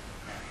supply.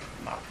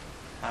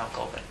 Murray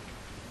Goulburn.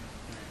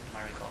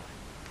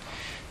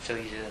 So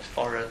it's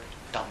for a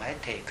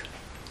domestic.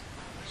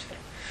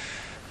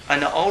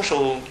 And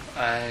also,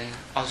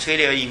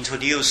 Australia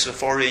introduced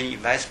foreign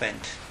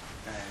investment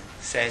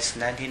since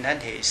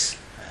 1990s.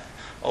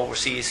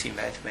 Overseas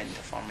investment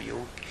from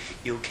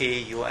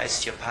UK,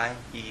 US, Japan,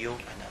 EU,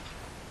 and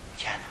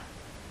China.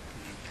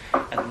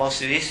 And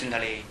most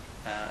recently,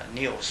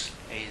 news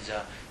is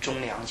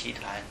Zhongliang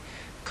Jiduan,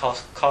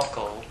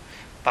 Costco,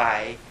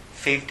 buy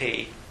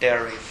 50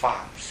 dairy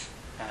farms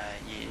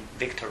in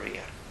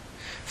Victoria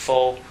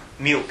for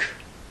milk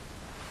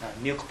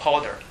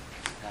powder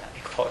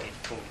exported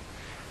to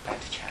back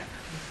to China.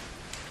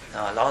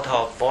 A lot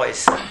of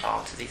voice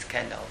about this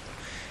kind of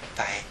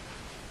diet.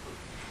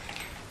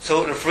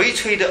 So the free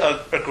trade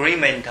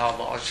agreement of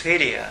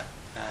Australia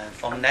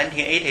from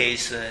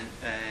 1980s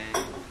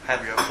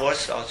have the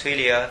first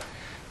Australia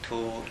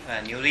to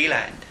New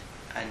Zealand,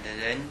 and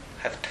then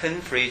have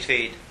 10 free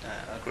trade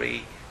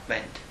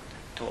agreement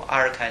to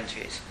other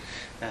countries,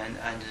 and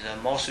the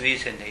most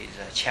recent is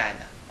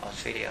China,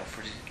 Australia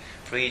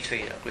free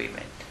trade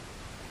agreement.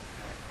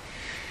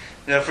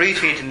 The free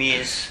trade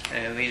means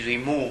we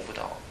removed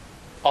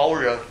all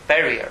the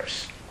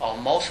barriers, or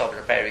most of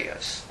the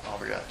barriers of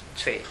the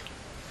trade,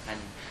 and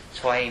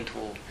trying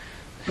to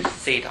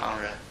sit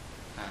on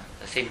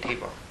the same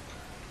table.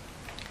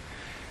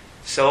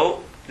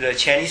 So the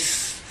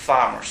Chinese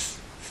farmers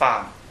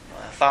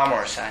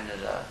and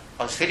the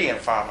Australian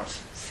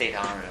farmers sit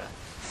on the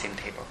same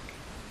table.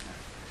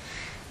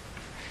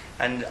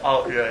 And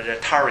all the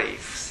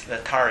tariffs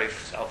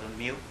of the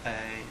milk,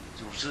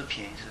 乳制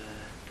品是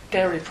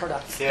Dairy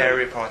products.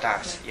 Dairy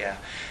products, yeah.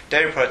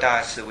 Dairy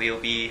products will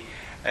be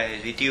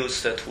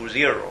reduced to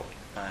zero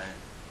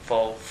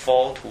for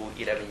 4 to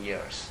 11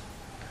 years.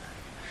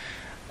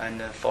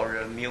 And for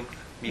the milk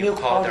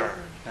powder,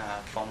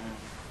 from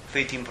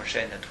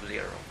 15% to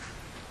zero.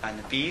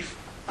 And beef,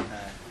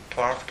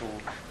 12 to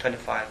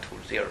 25 to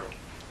zero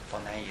for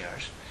 9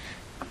 years.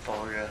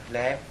 For the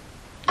lamb,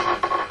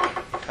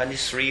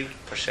 23%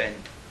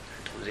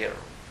 to zero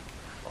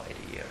for 8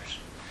 years.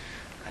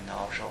 And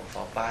also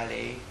for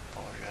barley,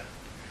 for the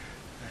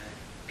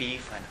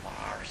beef, and for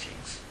other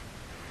things.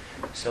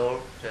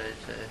 So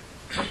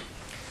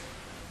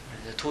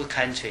the two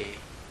countries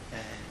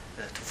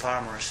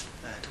farmers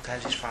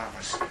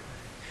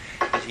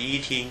is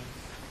eating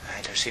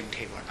at the same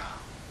table now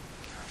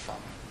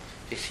from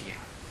this year.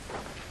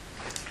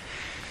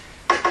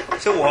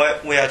 So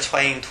we are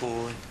trying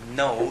to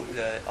know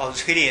the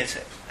Australians'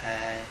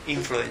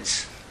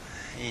 influence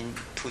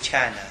into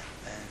China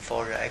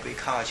for the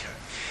agriculture.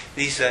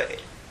 This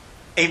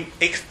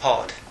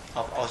export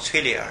of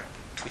Australia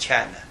to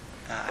China.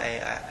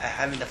 I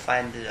haven't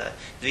found the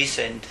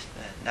recent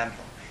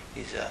number.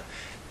 It's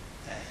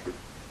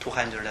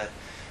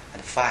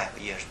 205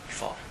 years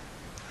before.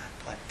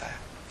 25.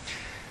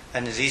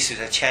 And this is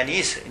a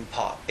Chinese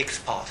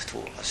export to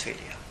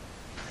Australia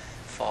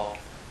for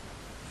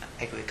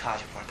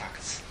agricultural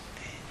products.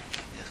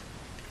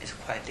 It's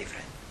quite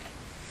different.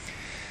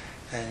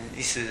 And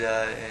this is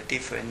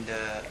different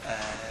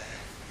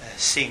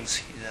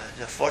things.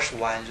 The first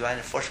one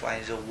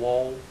is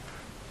wool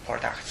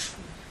products,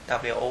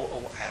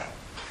 WOOL,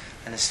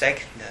 and the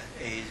second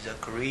is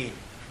green.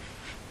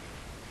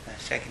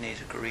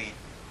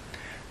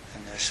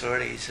 And the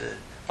third is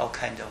all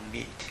kinds of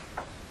meat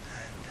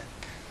and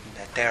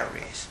the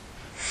dairies.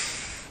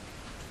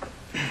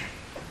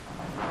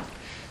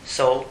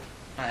 So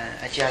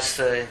I just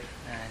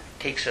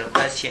take the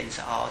questions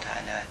out,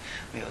 and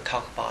we will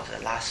talk about the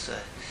last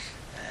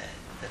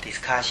the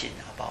discussion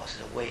about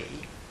the way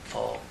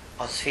for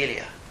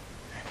Australia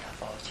and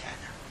for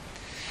China.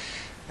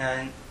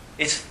 And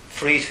it's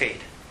free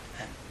trade,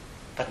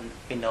 but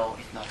we know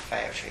it's not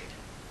fair trade.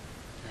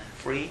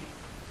 Free,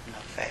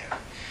 not fair.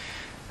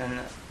 And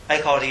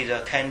I call it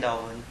a kind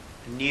of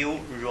new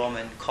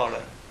Roman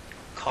colors.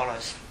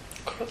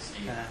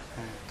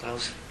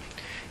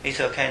 It's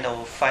a kind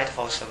of fight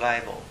for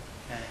survival,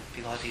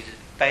 because it's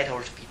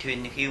battles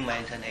between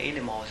humans and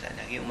animals, and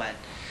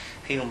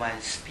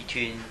humans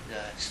between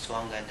the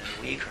stronger and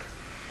the weaker.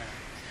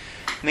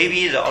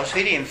 Maybe the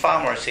Australian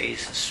farmers is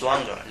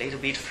stronger, a little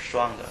bit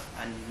stronger,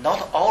 and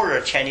not all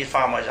the Chinese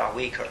farmers are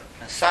weaker.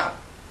 Some,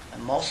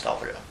 and most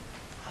of them,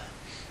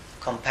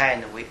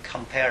 compared with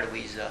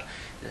the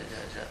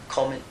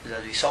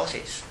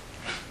resources,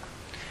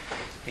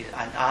 is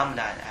unarmed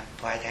and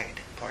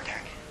protected,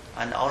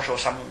 and also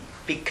some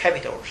big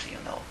capitals,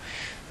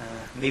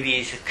 maybe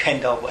it's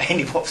kind of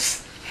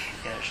animals,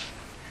 yes,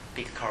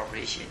 big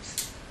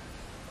corporations.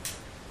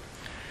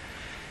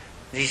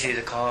 This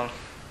is called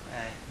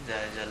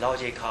the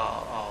logic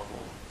of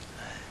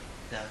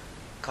the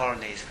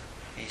colonies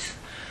is.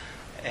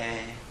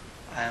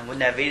 And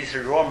when I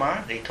visited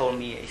Roma, they told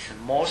me it's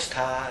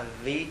Mosta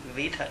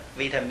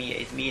vita me.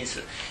 It means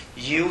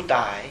you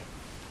die,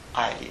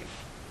 I live.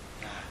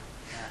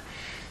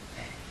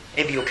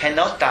 If you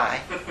cannot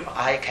die,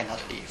 I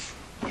cannot live.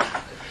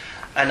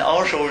 And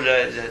also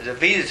the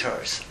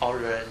visitors or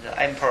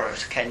the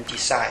emperors can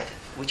decide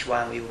which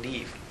one will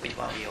live, which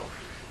one will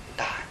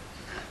die.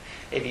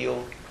 If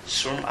you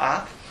swim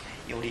up,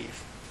 you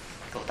live.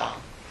 Go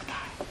down,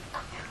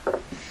 die.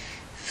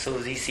 So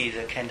this is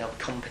a kind of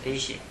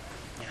competition.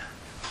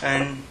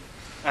 And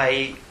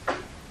I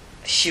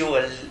show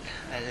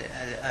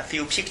a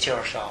few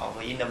pictures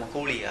of Inner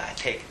Mongolia I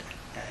take.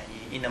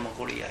 In Inner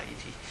Mongolia,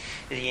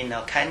 it is in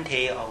a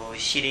county of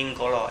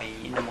Shilin-Golo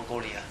in Inner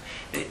Mongolia.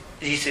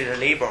 This is the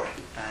labor.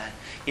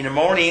 In the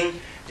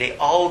morning, they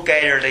all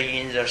gathered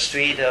in the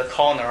street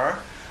corner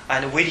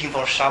and waiting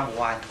for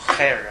someone to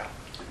hire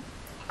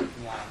them.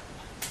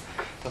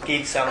 To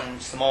give some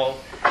small,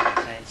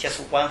 just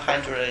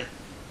 100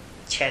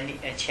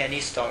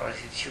 Chinese dollars,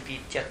 it should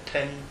be just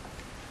 $20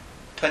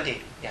 per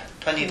day. Yeah,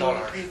 $20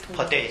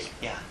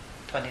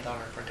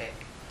 per day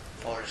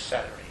for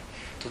salary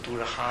to do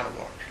the hard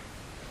work.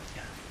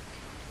 Yeah.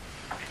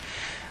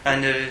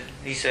 And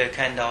this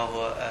kind of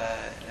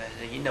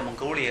the Inner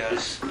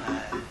Mongolia's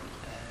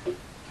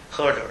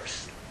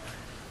herders.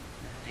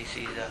 This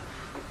is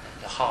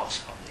the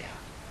house of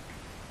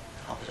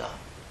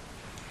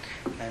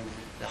and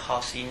the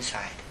house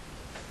inside.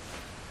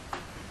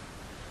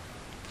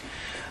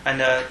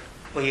 And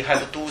we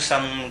have to do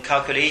some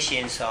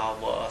calculations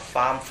of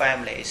farm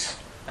families'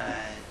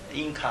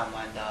 income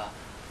and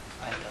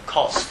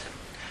cost.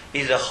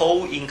 Is the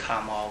whole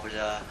income of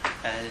the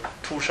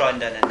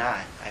 2009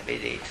 I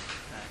visit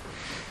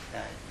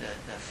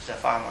the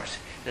farmers.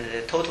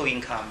 The total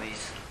income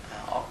is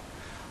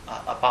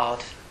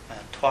about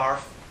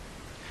 12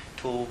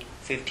 to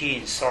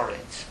 15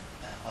 sovereigns,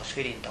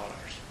 Australian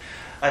dollars.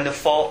 And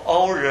for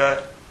all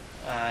the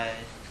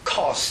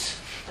costs,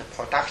 the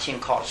production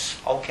costs,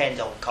 all kinds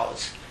of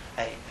costs,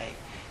 I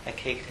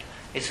kicked.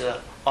 It's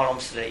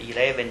almost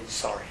 11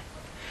 sovereign.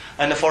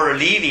 And for the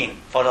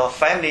living, for the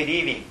family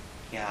living,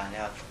 yeah,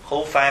 the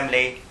whole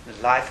family, the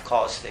life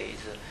cost is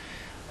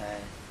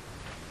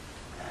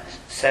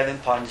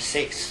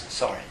 7.6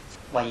 sovereign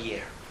 1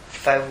 year.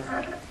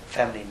 5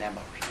 family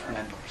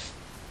members.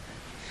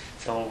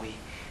 So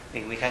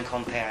we can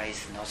compare.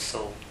 It's not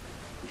so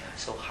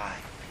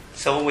high.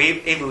 So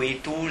if we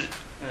do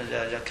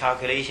the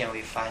calculation,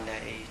 we find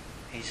that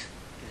it's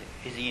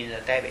in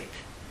the debt.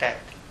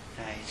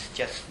 It's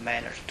just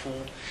minus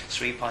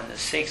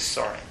 3.6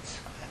 sovereigns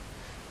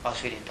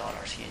Australian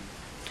dollars in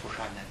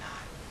 2009.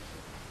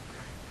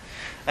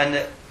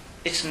 And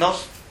it's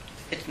not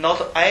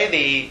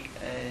every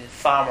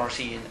farmers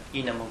in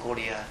Inner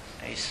Mongolia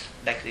is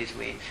like this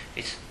way.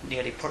 It's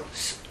nearly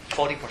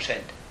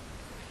 40%.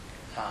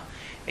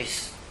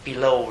 It's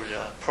below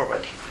the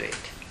poverty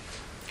rate.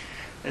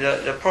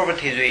 The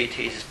poverty rate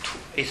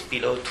is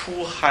below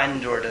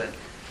 200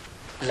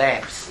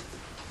 lambs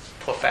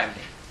per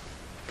family.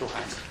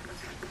 200.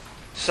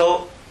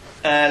 So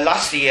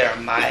last year,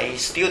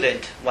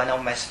 one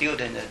of my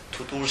students,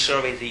 to do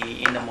survey in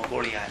Inner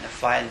Mongolia and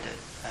find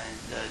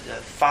the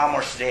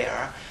farmers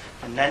there,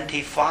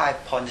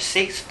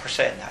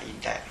 95.6% are in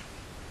debt.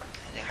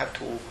 They have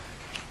to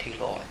take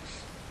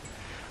loans,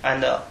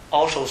 and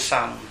also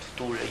some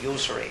do the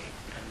usury,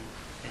 and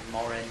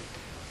more than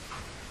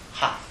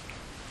half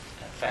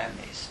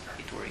families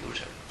do the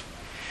usury.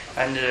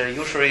 And the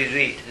usury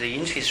rate, the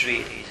interest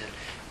rate is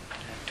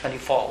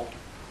 24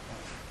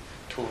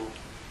 to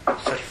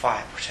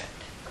 35%.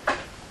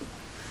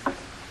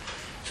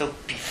 So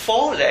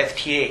before the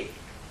FTA,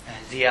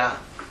 they are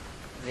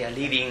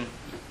living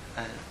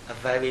a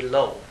very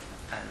low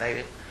and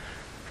very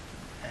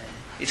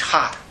it's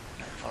hard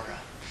for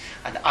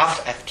and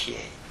after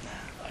FTA,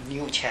 a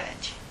new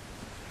challenge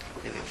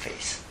they will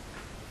face.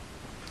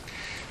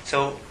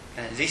 So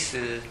this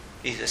is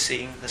the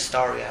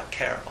story I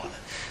care about.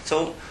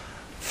 So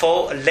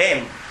for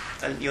lamb,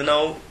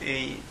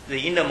 the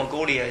Inner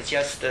Mongolia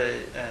just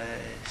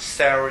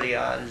sell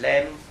their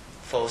lamb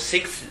for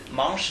 6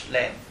 months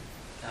lamb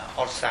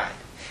outside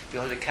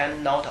because they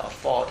cannot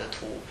afford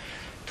to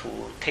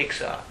take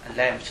the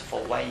lambs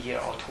for 1 year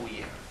or 2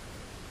 years.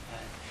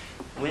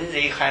 When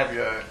they have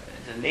the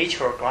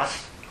natural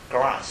grass,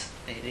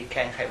 they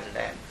can have the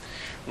lamb.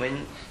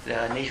 When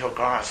the natural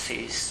grass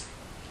is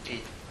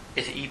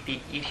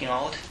eating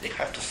out, they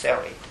have to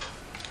sell it.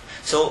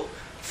 So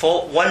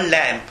for one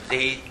lamb,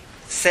 they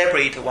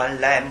separate one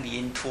lamb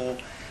into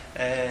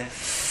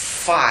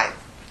 5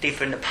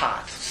 different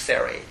parts,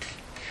 sell it,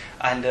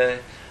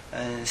 and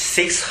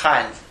 6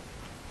 hands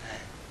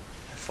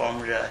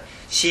from the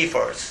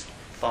shepherds,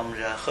 from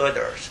the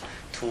herders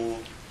to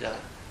the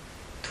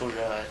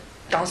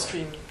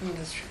downstream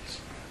industries.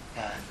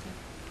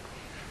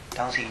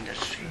 Downstream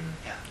industry.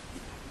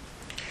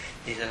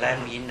 It's a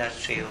lamb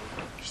industrial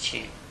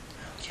chain.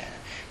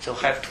 So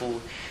have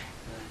to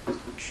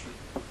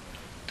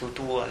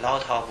do a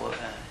lot of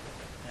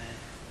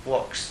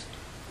works,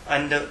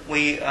 and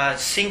we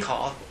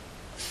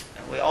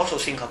also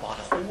think about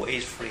who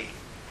is free.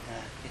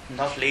 It's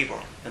not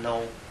labor.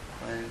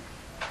 When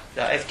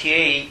the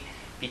FTA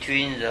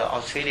between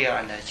Australia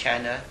and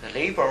China, the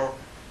labor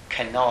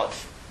cannot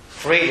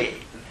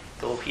freely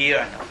go here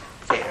and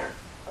there,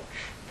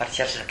 but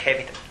just the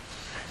capital.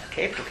 The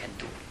capital can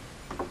do.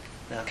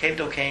 The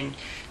capital can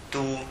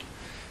do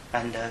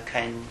and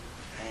can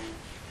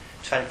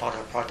transport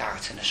the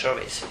products and the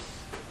services.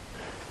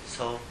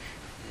 So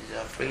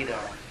the freedom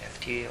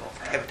FTA of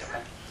capital.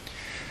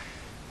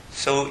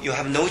 So you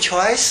have no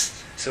choice.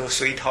 So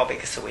 3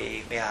 topics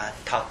we are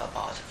talking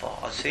about. For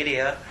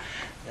Australia,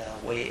 the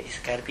way is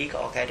get big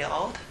or get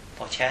out.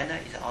 For China,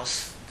 it's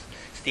also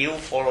still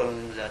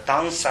following the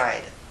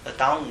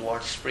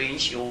downward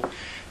ratio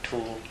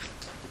to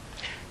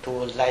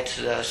let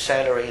the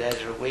salary, let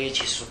the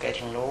wages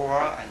getting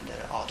lower, and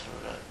out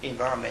the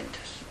environment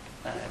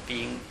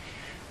being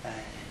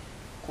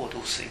过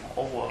度使用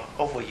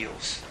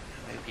overuse.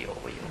 will be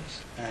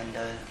overused. And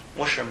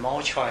what's the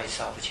more choice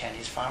of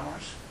Chinese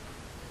farmers?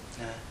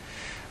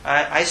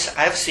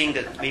 I've seen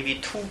that maybe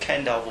two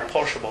kind of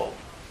possible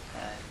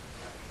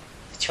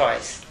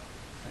choice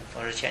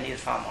for the Chinese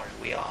farmers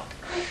way out.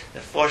 The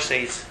first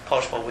is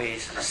possible way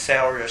is to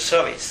sell their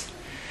service.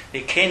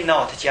 They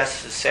cannot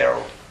just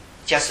sell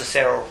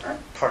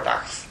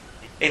products.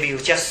 If you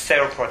just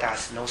sell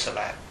products, no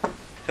survival.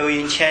 So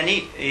in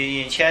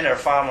China,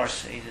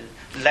 farmers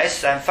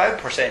less than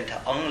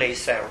 5% only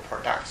sell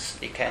products.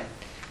 They can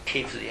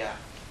keep their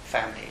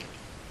family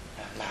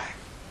alive.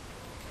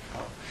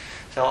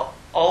 So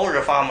all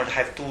the farmers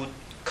have to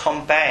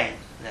combine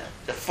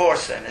the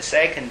first and the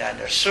second and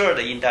the third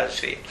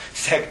industry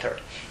sector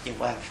in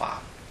one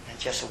farm, and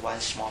just one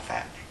small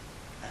family,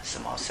 a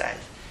small size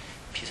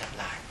piece of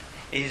land.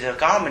 The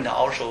government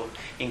also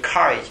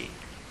encouraging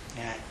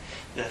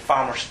the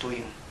farmers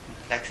doing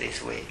like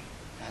this way,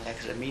 like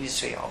the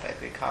Ministry of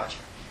Agriculture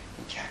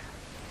in China.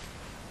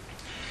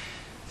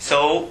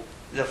 So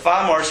the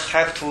farmers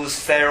have to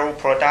sell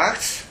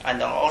products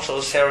and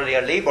also sell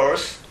their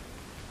labors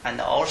and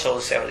also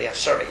sell their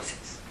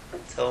services.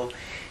 So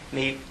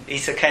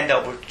it's a kind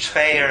of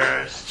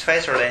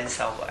treasurance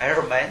of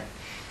every man.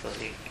 So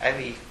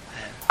every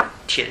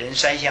铁人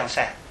三项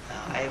赛,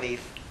 every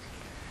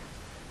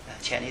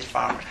Chinese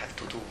farmers have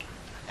to do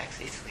like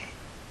this way.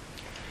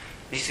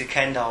 This is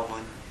kind of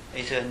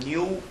it's a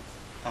new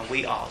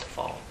way out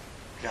for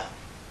them,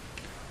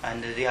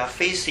 and they are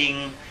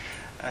facing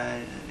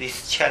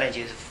these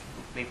challenges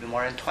maybe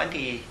more than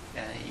 20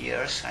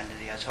 years, and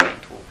they are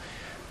trying to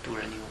do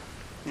a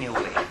new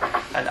way.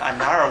 And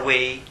another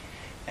way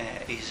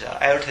is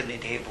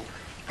alternative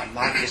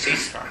market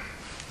system.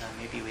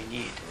 Maybe we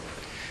need,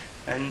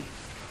 and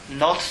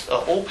not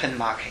an open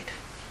market.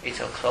 It's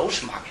a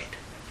closed market.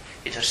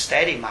 It's a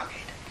steady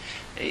market.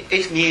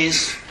 It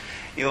means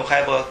you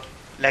have a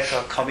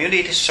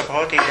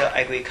community-supported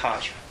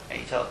agriculture.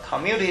 It's a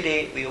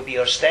community will be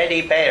a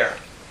steady buyer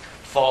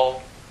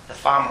for the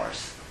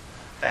farmers'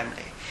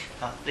 family.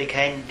 They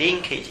can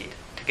linkage it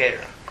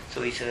together.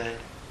 So it's a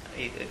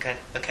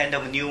kind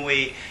of new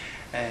way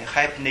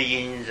happening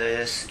in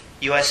the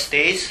U.S.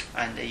 states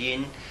and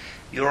in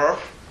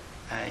Europe,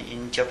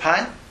 in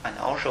Japan, and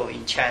also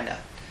in China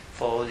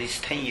for these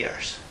 10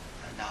 years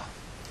now.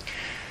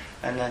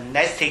 And the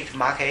nested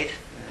market,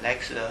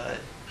 like the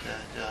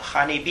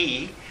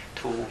honeybee,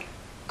 to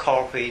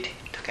cooperate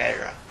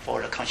together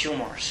for the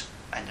consumers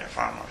and the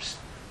farmers.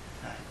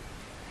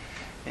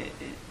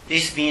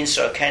 This means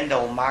a kind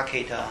of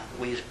market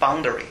with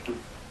boundary.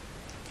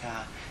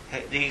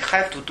 They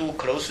have to do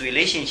close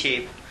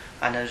relationship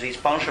and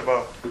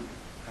responsible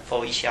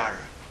for each other.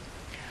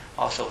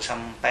 Also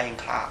some buying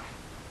club.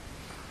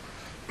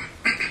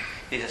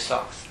 These are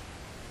thoughts.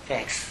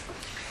 Thanks.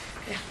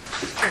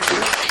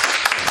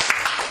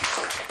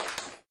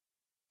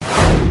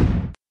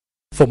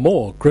 For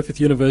more Griffith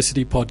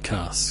University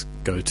podcasts,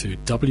 go to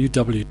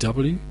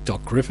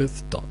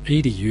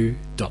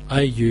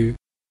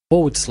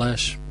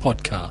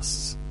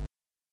www.griffith.edu.au/podcasts.